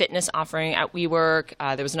gym and fitness offering at WeWork.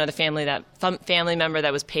 There was another family member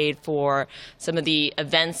that was paid for some of the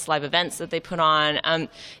live events that they put on.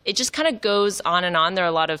 It just kind of goes on and on. There are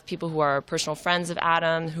a lot of people who are personal friends of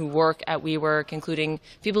Adam who work at WeWork, including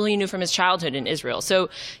people who he knew from his childhood in Israel. So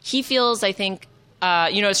he feels, I think,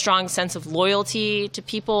 a strong sense of loyalty to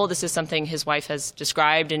people. This is something his wife has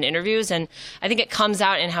described in interviews, and I think it comes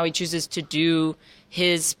out in how he chooses to do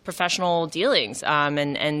his professional dealings.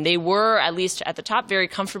 And they were, at least at the top, very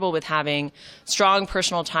comfortable with having strong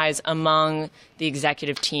personal ties among the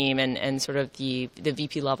executive team and sort of the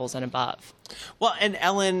VP levels and above. Well, and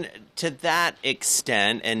Ellen, to that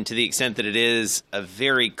extent, and to the extent that it is a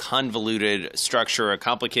very convoluted structure, a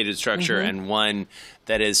complicated structure, and one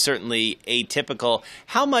that is certainly atypical,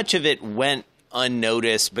 how much of it went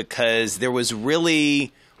unnoticed because there was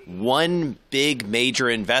really one big major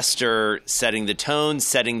investor setting the tone,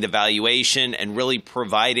 setting the valuation, and really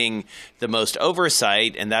providing the most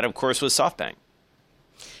oversight, and that, of course, was SoftBank?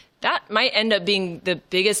 That might end up being the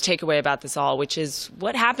biggest takeaway about this all, which is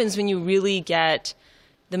what happens when you really get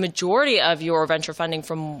the majority of your venture funding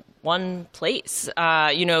from one place.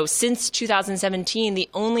 Since 2017, the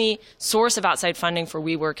only source of outside funding for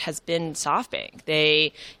WeWork has been SoftBank.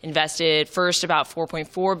 They invested first about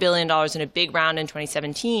 $4.4 billion in a big round in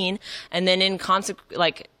 2017, and then in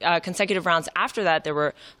consecutive rounds after that, there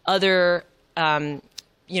were other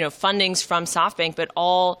fundings from SoftBank, but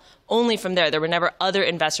all only from there. There were never other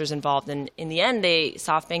investors involved. And in the end,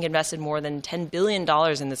 SoftBank invested more than $10 billion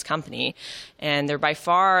in this company. And they're by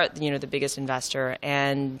far, the biggest investor.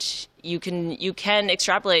 And you can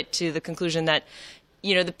extrapolate to the conclusion that,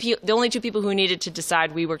 the only two people who needed to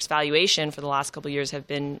decide WeWork's valuation for the last couple of years have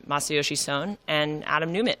been Masayoshi Son and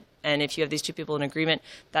Adam Newman. And if you have these two people in agreement,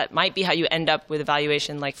 that might be how you end up with a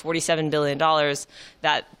valuation like $47 billion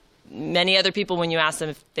that many other people, when you asked them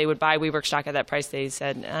if they would buy WeWork stock at that price, they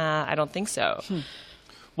said, I don't think so.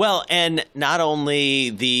 Well, and not only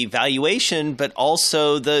the valuation, but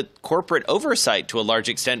also the corporate oversight to a large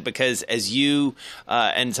extent, because as you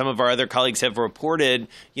and some of our other colleagues have reported,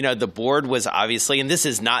 the board was obviously, and this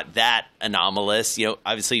is not that anomalous,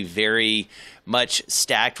 obviously very much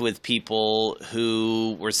stacked with people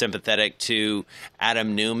who were sympathetic to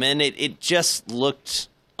Adam Newman. It just looked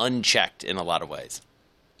unchecked in a lot of ways.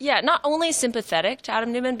 Yeah, not only sympathetic to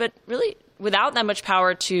Adam Newman, but really without that much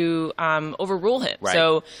power to overrule him. Right.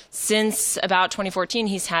 So since about 2014,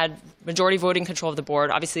 he's had majority voting control of the board.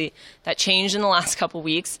 Obviously, that changed in the last couple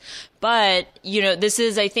weeks. But, this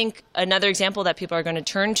is, I think, another example that people are going to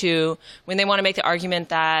turn to when they want to make the argument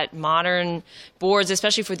that modern boards,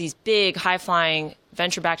 especially for these big, high-flying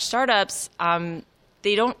venture-backed startups,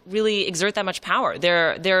 they don't really exert that much power.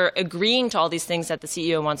 They're agreeing to all these things that the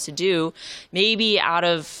CEO wants to do, maybe out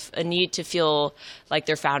of a need to feel like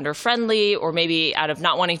they're founder friendly, or maybe out of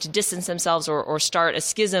not wanting to distance themselves or start a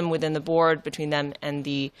schism within the board between them and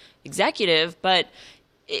the executive. But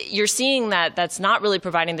you're seeing that that's not really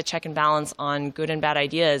providing the check and balance on good and bad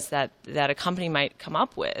ideas that a company might come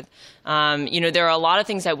up with. There are a lot of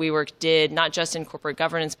things that WeWork did, not just in corporate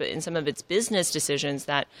governance, but in some of its business decisions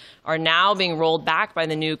that are now being rolled back by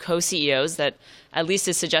the new co-CEOs that at least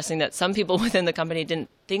is suggesting that some people within the company didn't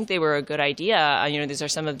think they were a good idea. These are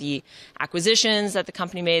some of the acquisitions that the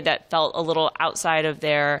company made that felt a little outside of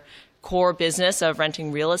their core business of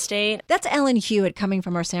renting real estate. That's Ellen Huet coming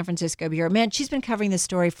from our San Francisco bureau. Man, she's been covering this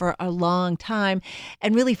story for a long time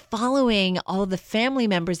and really following all of the family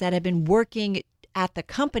members that have been working at the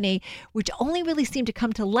company, which only really seemed to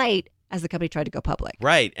come to light as the company tried to go public.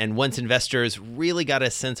 Right. And once investors really got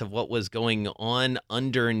a sense of what was going on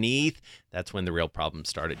underneath, that's when the real problem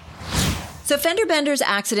started. So fender benders,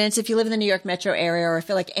 accidents, if you live in the New York metro area or I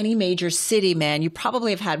feel like any major city, man, you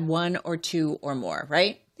probably have had one or two or more,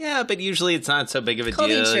 right? Yeah, but usually it's not so big of a Call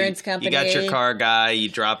deal. the insurance company. You got your car guy, you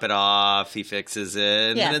drop it off, he fixes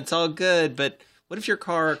it, and it's all good. But what if your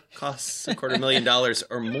car costs $250,000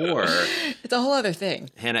 or more? It's a whole other thing.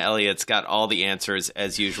 Hannah Elliott's got all the answers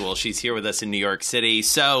as usual. She's here with us in New York City.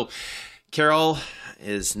 So Carol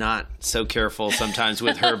is not so careful sometimes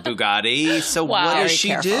with her Bugatti. So what does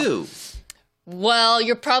she do? Well,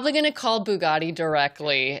 you're probably going to call Bugatti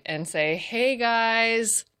directly and say, hey,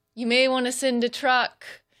 guys, you may want to send a truck.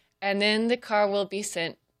 And then the car will be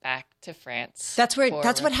sent back to France. That's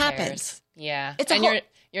what happens. Yeah. It's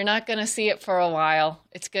you're not going to see it for a while.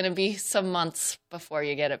 It's going to be some months before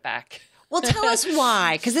you get it back. Well, tell us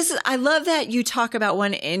why, because I love that you talk about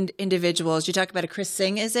one individual. You talk about a Chris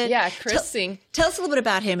Singh, is it? Yeah, Chris Singh. Tell us a little bit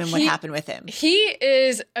about him and what happened with him. He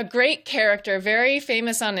is a great character, very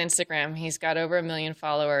famous on Instagram. He's got over 1 million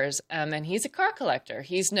followers, and he's a car collector.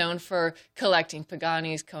 He's known for collecting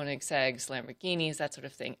Pagani's, Koenigsegg's, Lamborghinis, that sort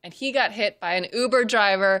of thing. And he got hit by an Uber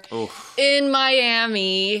driver in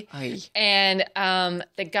Miami, and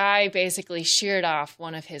the guy basically sheared off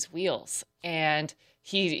one of his wheels. And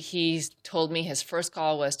He told me his first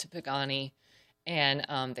call was to Pagani,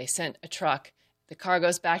 and they sent a truck. The car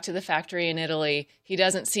goes back to the factory in Italy. He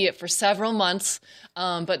doesn't see it for several months,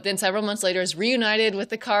 but then several months later is reunited with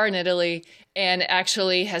the car in Italy and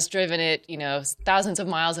actually has driven it, thousands of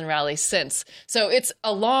miles in rallies since. So it's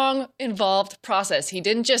a long, involved process. He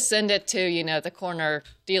didn't just send it to, the corner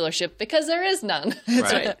dealership because there is none.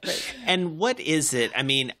 Right. And what is it? I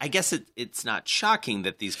mean, I guess it's not shocking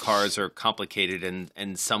that these cars are complicated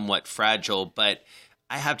and somewhat fragile, but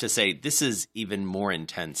I have to say, this is even more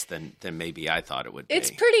intense than maybe I thought it would be.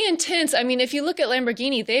 It's pretty intense. I mean, if you look at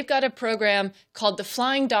Lamborghini, they've got a program called the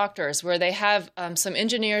Flying Doctors, where they have some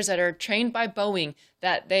engineers that are trained by Boeing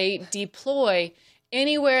that they deploy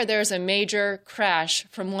anywhere there's a major crash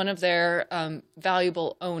from one of their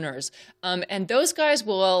valuable owners. And those guys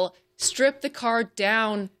will strip the car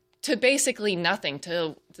down to basically nothing,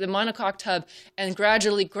 to the monocoque tub, and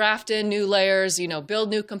gradually graft in new layers, build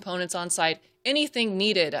new components on site, anything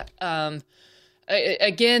needed.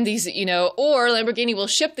 Again, these, or Lamborghini will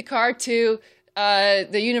ship the car to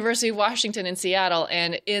the University of Washington in Seattle,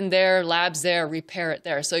 and in their labs there, repair it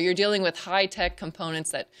there. So you're dealing with high-tech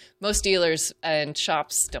components that most dealers and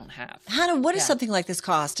shops don't have. Hannah, what does something like this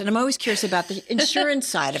cost? And I'm always curious about the insurance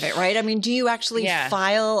side of it, right? I mean, do you actually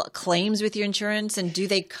file claims with your insurance, and do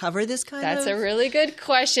they cover this kind That's a really good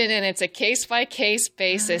question, and it's a case-by-case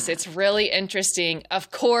basis. It's really interesting. Of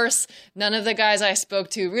course, none of the guys I spoke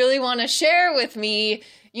to really want to share with me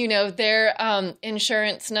their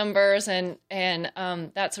insurance numbers and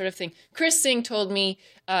that sort of thing. Chris Singh told me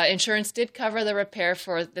insurance did cover the repair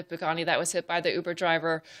for the Bugatti that was hit by the Uber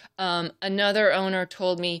driver. Another owner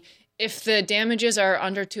told me if the damages are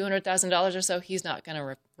under $200,000 or so, he's not going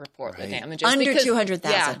to report the damages. Under $200,000.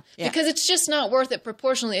 Yeah, because it's just not worth it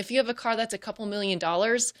proportionally. If you have a car that's a couple $1 million,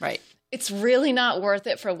 right, it's really not worth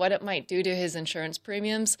it for what it might do to his insurance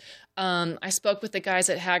premiums. I spoke with the guys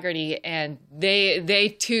at Haggerty, and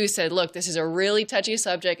they too said, look, this is a really touchy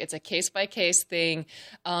subject. It's a case-by-case thing.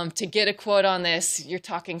 To get a quote on this, you're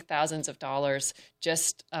talking thousands of dollars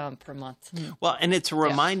just per month. Well, and it's a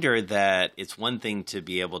reminder that it's one thing to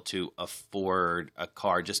be able to afford a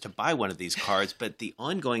car, just to buy one of these cars, but the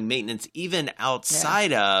ongoing maintenance, even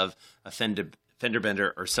outside of a fender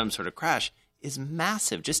bender or some sort of crash, is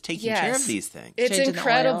massive, just taking care of these things. It's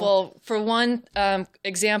incredible. For one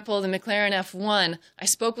example, the McLaren F1, I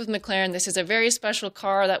spoke with McLaren. This is a very special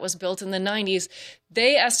car that was built in the 90s.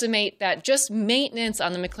 They estimate that just maintenance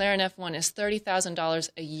on the McLaren F1 is $30,000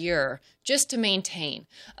 a year just to maintain.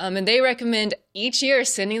 And they recommend each year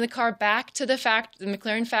sending the car back to the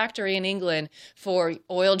McLaren factory in England for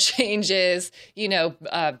oil changes,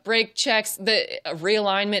 brake checks, the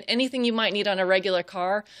realignment, anything you might need on a regular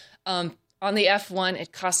car. On the F1,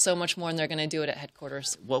 it costs so much more, and they're going to do it at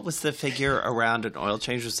headquarters. What was the figure around an oil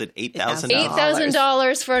change? Was it $8,000?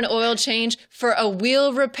 $8,000 for an oil change. For a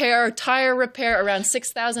wheel repair, tire repair, around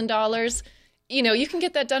 $6,000. You can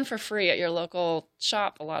get that done for free at your local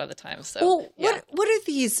shop a lot of the time. So, what are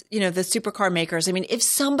these, the supercar makers? I mean, if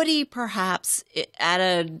somebody perhaps at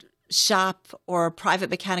a shop or a private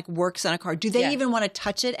mechanic works on a car, do they even want to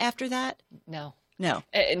touch it after that? No. No.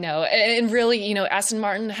 No. And really, Aston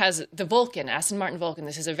Martin has the Vulcan, Aston Martin Vulcan.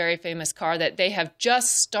 This is a very famous car that they have just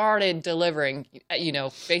started delivering,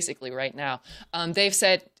 basically right now. They've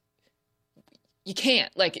said, you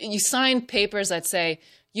can't. Like, you sign papers that say,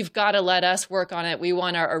 you've got to let us work on it. We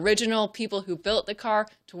want our original people who built the car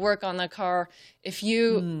to work on the car. If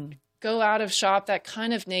you go out of shop, that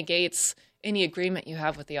kind of negates any agreement you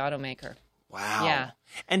have with the automaker. Wow. Yeah.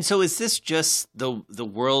 And so is this just the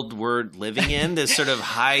world we're living in, this sort of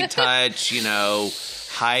high touch,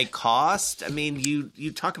 high cost? I mean,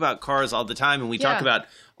 you talk about cars all the time, and we talk about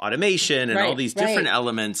automation and all these different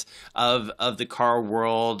elements of the car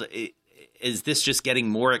world. Is this just getting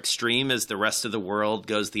more extreme as the rest of the world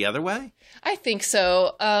goes the other way? I think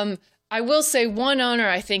so. I will say one owner,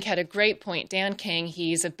 I think, had a great point. Dan King,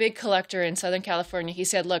 he's a big collector in Southern California. He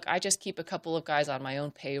said, look, I just keep a couple of guys on my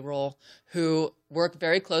own payroll who work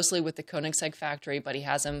very closely with the Koenigsegg factory, but he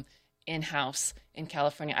has them in-house in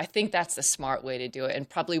California. I think that's the smart way to do it. And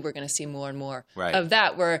probably we're going to see more and more of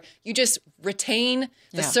that, where you just retain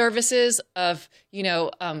the services of,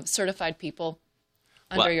 certified people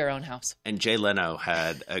under your own house. And Jay Leno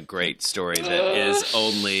had a great story that is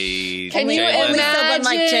only Can you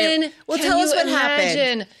imagine? Well, tell us what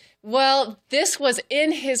happened. Well, this was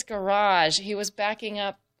in his garage. He was backing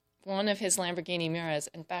up one of his Lamborghini Miras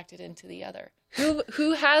and backed it into the other.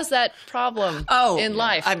 Who has that problem in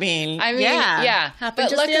life? I mean, yeah. Happened But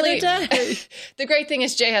just luckily, the other day. The great thing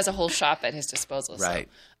is Jay has a whole shop at his disposal. Right.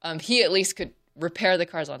 So, he at least could repair the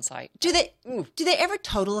cars on site. Do they ever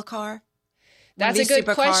total a car? That's a good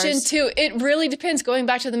question, too. It really depends. Going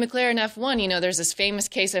back to the McLaren F1, there's this famous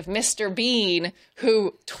case of Mr. Bean,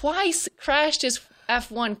 who twice crashed his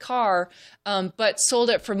F1 car, but sold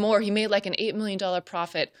it for more. He made like an $8 million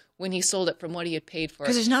profit when he sold it from what he had paid for it.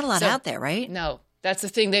 Because there's not a lot out there, right? No. That's the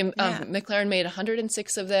thing. McLaren made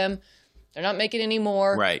 106 of them. They're not making any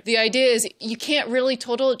more. Right. The idea is you can't really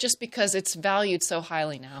total it just because it's valued so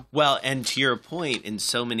highly now. Well, and to your point, in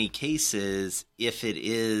so many cases, if it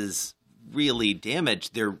is really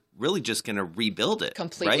damaged, they're really just going to rebuild it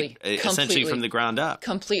completely, right? Essentially from the ground up.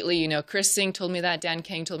 Completely. Chris Singh told me that. Dan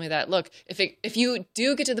King told me that. Look, if you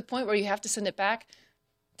do get to the point where you have to send it back,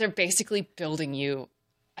 they're basically building you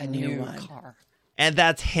a new car. And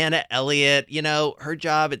that's Hannah Elliott. Her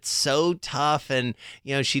job, it's so tough. And,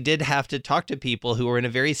 she did have to talk to people who were in a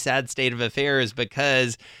very sad state of affairs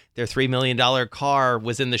because their $3 million car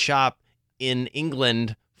was in the shop in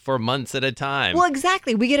England for months at a time. Well,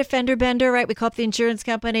 exactly. We get a fender bender, right? We call up the insurance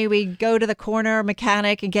company. We go to the corner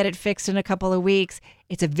mechanic and get it fixed in a couple of weeks.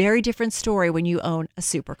 It's a very different story when you own a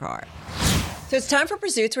supercar. So it's time for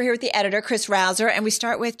Pursuits. We're here with the editor, Chris Rouser, and we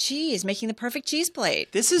start with cheese, making the perfect cheese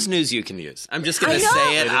plate. This is news you can use. I'm just going to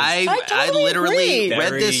say it. I literally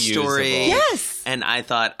read this story. Yes. And I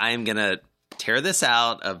thought, I'm going to tear this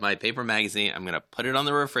out of my paper magazine. I'm going to put it on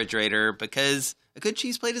the refrigerator because a good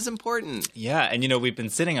cheese plate is important. Yeah. And, we've been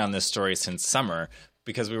sitting on this story since summer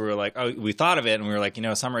because we were like, we thought of it and we were like,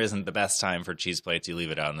 summer isn't the best time for cheese plates. You leave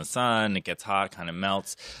it out in the sun, it gets hot, kind of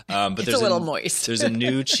melts. But it's a little moist. There's a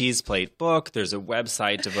new cheese plate book. There's a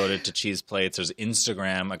website devoted to cheese plates. There's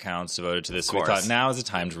Instagram accounts devoted to this. So we thought now is the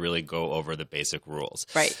time to really go over the basic rules.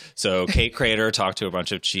 Right. So Kate Crater talked to a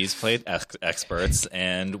bunch of cheese plate experts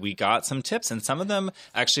and we got some tips. And some of them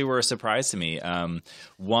actually were a surprise to me.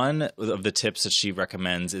 One of the tips that she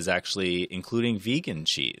recommends is actually including vegan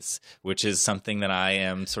cheese, which is something that I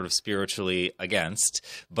am sort of spiritually against,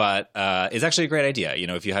 but it's actually a great idea.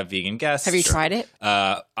 If you have vegan guests. Have you tried it?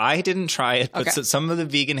 I didn't try it, but some of the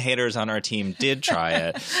vegan haters on our team did try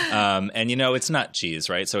it. And it's nut cheese,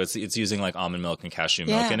 right? So it's using like almond milk and cashew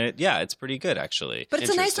milk, and it's pretty good actually. But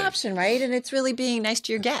it's a nice option, right? And it's really being nice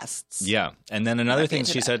to your guests. Yeah. And then another thing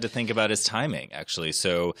she said to think about is timing, actually.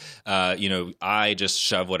 So, I just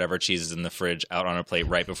shove whatever cheese is in the fridge out on a plate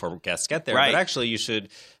right before guests get there. Right. But actually, you should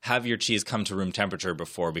have your cheese come to room temperature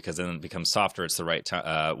before, because then it becomes softer. It's the right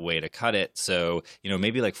way to cut it. So,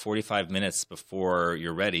 maybe like 45 minutes before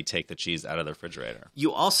you're ready, take the cheese out of the refrigerator.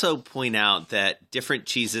 You also point out that different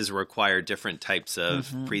cheeses require different types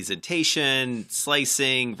of presentation,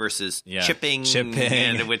 slicing versus chipping,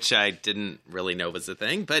 and which I didn't really know was a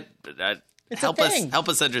thing, but help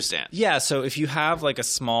us understand. Yeah, so if you have like a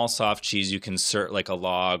small soft cheese, you can serve like a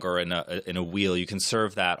log or in a wheel, you can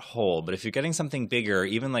serve that whole. But if you're getting something bigger,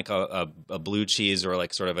 even like a blue cheese or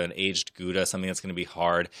like sort of an aged Gouda, something that's going to be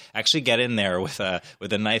hard, actually get in there with a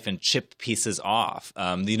knife and chip pieces off.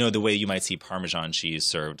 The way you might see Parmesan cheese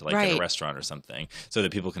served like at a restaurant or something, so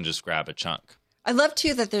that people can just grab a chunk. I love,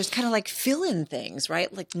 too, that there's kind of like fill-in things,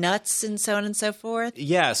 right? Like nuts and so on and so forth.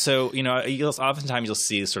 Yeah. So, oftentimes you'll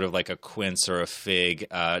see sort of like a quince or a fig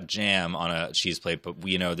jam on a cheese plate. But,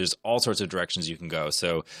 there's all sorts of directions you can go.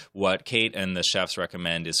 So what Kate and the chefs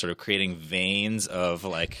recommend is sort of creating veins of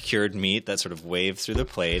like cured meat that sort of wave through the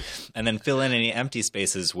plate and then fill in any empty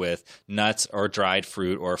spaces with nuts or dried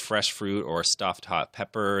fruit or fresh fruit or stuffed hot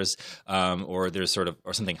peppers or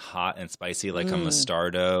something hot and spicy like a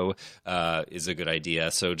mustardo is a good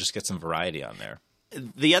idea. So just get some variety on there.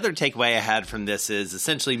 The other takeaway I had from this is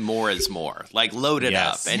essentially more is more. Like load it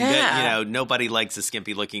up. And, nobody likes a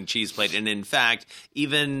skimpy looking cheese plate. And in fact,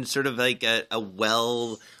 even sort of like a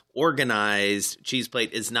well-organized cheese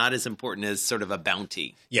plate is not as important as sort of a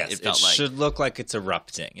bounty. Yes, it should look like it's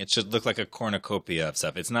erupting. It should look like a cornucopia of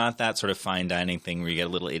stuff. It's not that sort of fine dining thing where you get a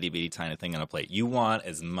little itty-bitty tiny thing on a plate. You want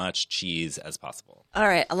as much cheese as possible. All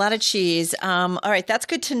right, a lot of cheese. All right, that's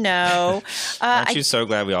good to know. Aren't you so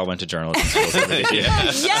glad we all went to journalism school? So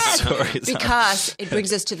yes, because it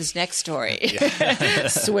brings us to this next story.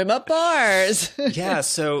 Swim up bars. Yeah,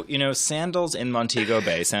 so, Sandals in Montego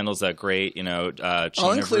Bay. Sandals, that great, chain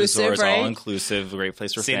of resorts, right? All-inclusive, great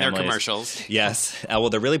place for Seen families. their commercials. Yes. Well,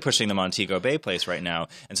 they're really pushing the Montego Bay place right now.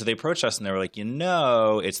 And so they approached us and they were like,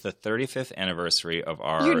 it's the 35th anniversary of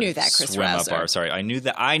our You knew that, Chris swim up Rausser. bar. Sorry, I knew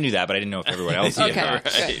that, but I didn't know if everyone else did. Okay,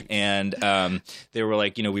 Right. And they were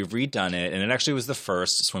like, we've redone it. And it actually was the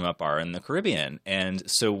first swim up bar in the Caribbean. And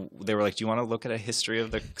so they were like, do you want to look at a history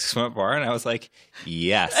of the swim up bar? And I was like,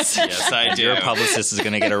 yes. Yes, I do. Your publicist is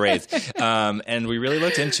going to get a raise. And we really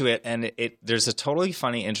looked into it. And there's a totally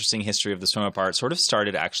funny, interesting history of the swim up bar. It sort of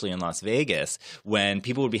started actually in Las Vegas when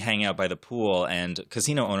people would be hanging out by the pool and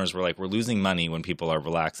casino owners were like, we're losing money when people are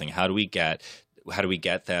relaxing. How do we get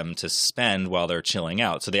them to spend while they're chilling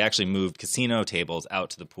out? So they actually moved casino tables out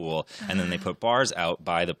to the pool, and then they put bars out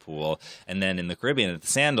by the pool. And then in the Caribbean at the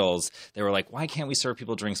Sandals, they were like, why can't we serve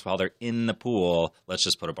people drinks while they're in the pool? Let's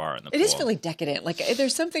just put a bar in the pool. It is really decadent. Like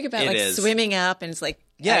there's something about swimming up, and it's like,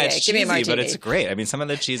 it's give me a cheesy, martini. but it's great. I mean, some of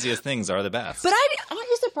the cheesiest things are the best. But aren't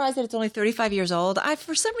you surprised that it's only 35 years old?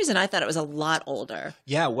 For some reason, I thought it was a lot older.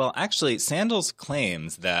 Yeah, well, actually, Sandals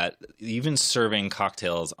claims that even serving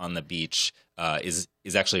cocktails on the beach is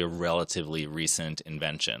actually a relatively recent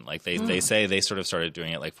invention. Like they say they sort of started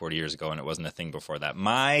doing it like 40 years ago and it wasn't a thing before that.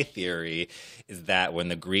 My theory is that when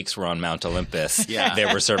the Greeks were on Mount Olympus, they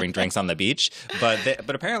were serving drinks on the beach. But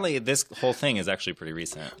apparently this whole thing is actually pretty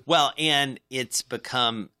recent. Well, and it's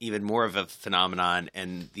become even more of a phenomenon,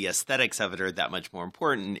 and the aesthetics of it are that much more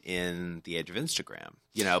important in the age of Instagram,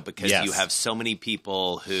 because you have so many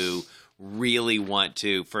people who really want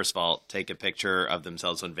to, first of all, take a picture of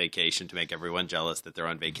themselves on vacation to make everyone jealous that they're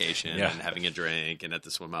on vacation and having a drink and at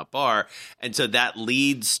the swim up bar. And so that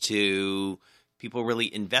leads to people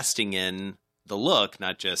really investing in the look,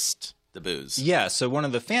 not just the booze. Yeah, so one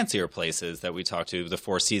of the fancier places that we talked to, the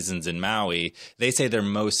Four Seasons in Maui, they say their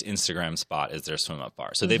most Instagram spot is their swim up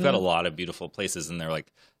bar. So they've got a lot of beautiful places, and they're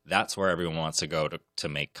like, that's where everyone wants to go to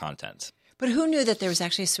make content. But who knew that there was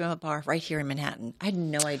actually a swim-up bar right here in Manhattan? I had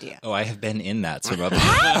no idea. Oh, I have been in that swim-up bar.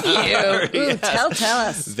 Have you? Ooh, tell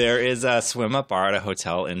us. There is a swim-up bar at a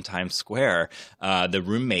hotel in Times Square, the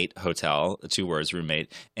Roommate Hotel, 2 words,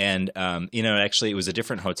 Roommate. And, actually it was a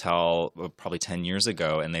different hotel probably 10 years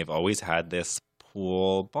ago, and they've always had this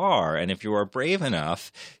pool bar. And if you are brave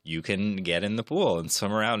enough, you can get in the pool and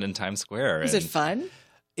swim around in Times Square. Is it fun?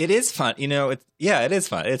 It is fun. It is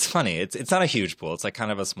fun. It's funny. It's not a huge pool. It's like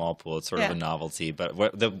kind of a small pool. It's sort of a novelty. But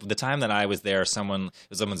the time that I was there, it was someone's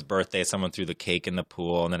birthday. Someone threw the cake in the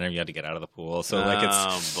pool, and then you had to get out of the pool. So it's a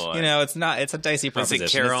dicey proposition.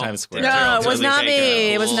 Was it Carol? It's Times Square. No, it was not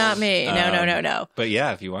me. It was not me. No. But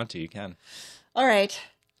yeah, if you want to, you can. All right.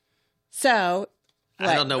 So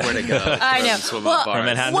I don't know where to go. I know. Swim up bars. From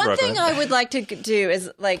Manhattan to One Brooklyn. thing I would like to do is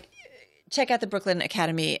check out the Brooklyn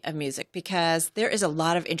Academy of Music, because there is a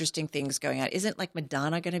lot of interesting things going on. Isn't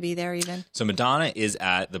Madonna going to be there even? So Madonna is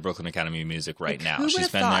at the Brooklyn Academy of Music right now. She's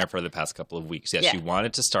been there for the past couple of weeks. Yeah, she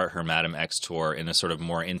wanted to start her Madam X tour in a sort of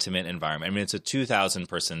more intimate environment. I mean, it's a 2,000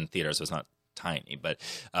 person theater, so it's not tiny, but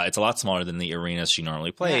it's a lot smaller than the arenas she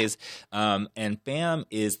normally plays. And BAM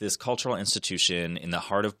is this cultural institution in the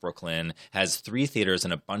heart of Brooklyn, has 3 theaters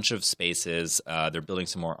and a bunch of spaces. They're building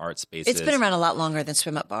some more art spaces. It's been around a lot longer than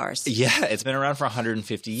swim up bars. Yeah, it's been around for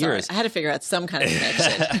 150 years. I had to figure out some kind of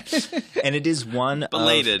connection. And it is one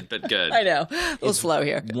belated, but good. I know. A little slow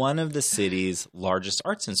here. One of the city's largest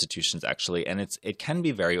arts institutions, actually, and it can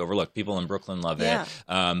be very overlooked. People in Brooklyn love it.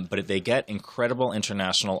 But they get incredible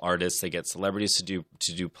international artists. They get celebrities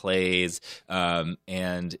to do plays,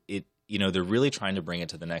 and they're really trying to bring it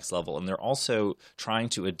to the next level. And they're also trying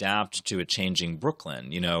to adapt to a changing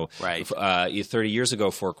Brooklyn. Right. 30 years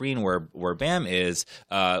ago, Fort Greene, where BAM is,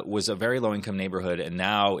 was a very low-income neighborhood, and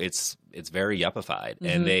now it's very yuppified. Mm-hmm.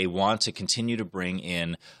 And they want to continue to bring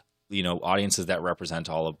in audiences that represent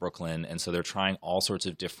all of Brooklyn. And so they're trying all sorts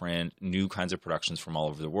of different new kinds of productions from all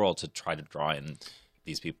over the world to try to draw in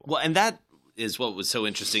these people. Well, and that is what was so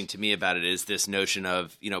interesting to me about it, is this notion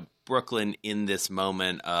of, Brooklyn in this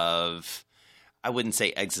moment of, I wouldn't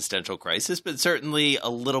say existential crisis, but certainly a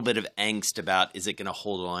little bit of angst about, is it going to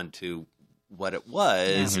hold on to what it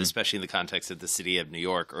was, especially in the context of the city of New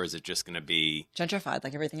York, or is it just going to be gentrified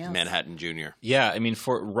like everything else? Manhattan Junior. Yeah, I mean,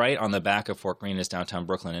 right on the back of Fort Greene is downtown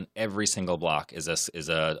Brooklyn, and every single block is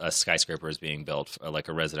a skyscraper is being built, like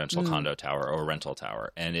a residential condo tower or a rental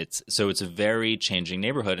tower, and it's a very changing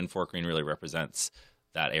neighborhood, and Fort Greene really represents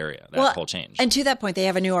that area, that whole change. And to that point, they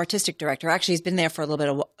have a new artistic director. Actually, he's been there for a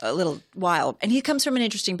little while, and he comes from an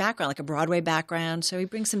interesting background, like a Broadway background, so he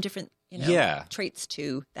brings some different traits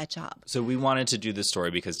to that job. So we wanted to do this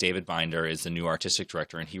story because David Binder is the new artistic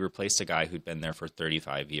director, and he replaced a guy who'd been there for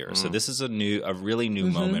 35 years. So this is a really new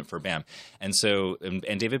moment for BAM. And so,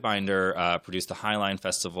 and David Binder produced the Highline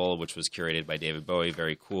Festival, which was curated by David Bowie,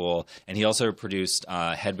 very cool. And he also produced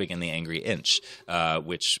Hedwig and the Angry Inch,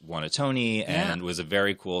 which won a Tony and was a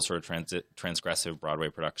very cool sort of transgressive Broadway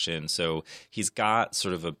production. So he's got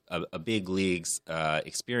sort of a big leagues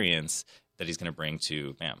experience that he's going to bring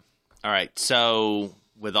to BAM. All right, so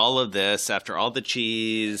with all of this, after all the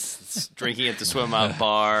cheese, drinking at the swim up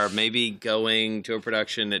bar, maybe going to a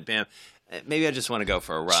production at BAM, maybe I just want to go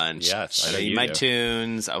for a run. Yes, I need my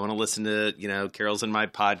tunes. I want to listen to, Carol's in my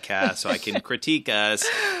podcast so I can critique us.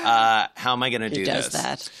 How am I going to do this? Who does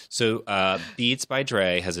that? So Beats by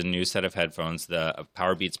Dre has a new set of headphones, the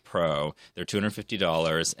Power Beats Pro. They're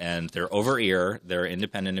 $250, and they're over-ear. They're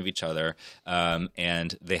independent of each other,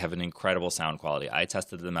 and they have an incredible sound quality. I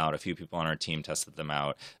tested them out. A few people on our team tested them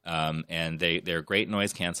out, and they're great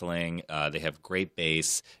noise canceling. They have great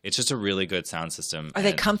bass. It's just a really good sound system. Are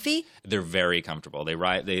they comfy? They're very comfortable. They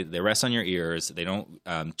rest on your ears. They don't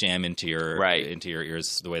jam into your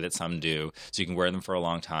ears the way that some do. So you can wear them for a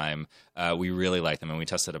long time. We really like them, and we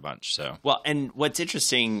tested a bunch. So and what's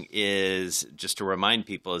interesting is, just to remind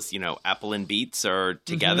people, is Apple and Beats are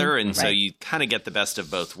together, and so you kind of get the best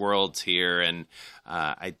of both worlds here. And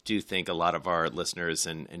I do think a lot of our listeners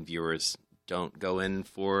and viewers don't go in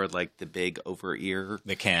for like the big over ear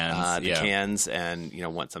cans, and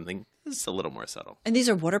want something that's a little more subtle. And these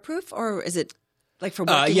are waterproof, or is it like for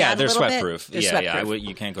working out they're a little sweatproof. Bit?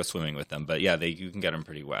 You can't go swimming with them, but you can get them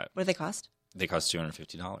pretty wet. What do they cost? They cost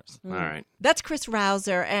 $250. All right. That's Chris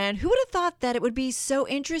Rouser. And who would have thought that it would be so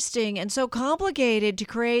interesting and so complicated to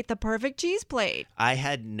create the perfect cheese plate? I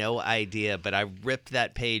had no idea, but I ripped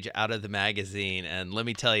that page out of the magazine, and let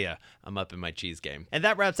me tell you, I'm up in my cheese game. And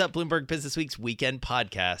that wraps up Bloomberg Businessweek's Weekend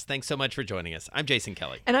Podcast. Thanks so much for joining us. I'm Jason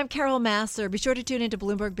Kelly. And I'm Carol Massar. Be sure to tune into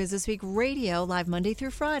Bloomberg Businessweek Radio live Monday through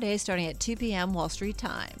Friday, starting at 2 p.m. Wall Street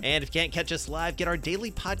time. And if you can't catch us live, get our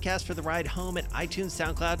daily podcast for the ride home at iTunes,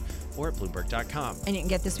 SoundCloud, or at Bloomberg.com. And you can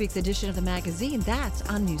get this week's edition of the magazine. That's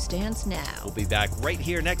on newsstands now. We'll be back right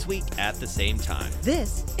here next week at the same time.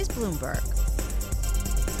 This is Bloomberg.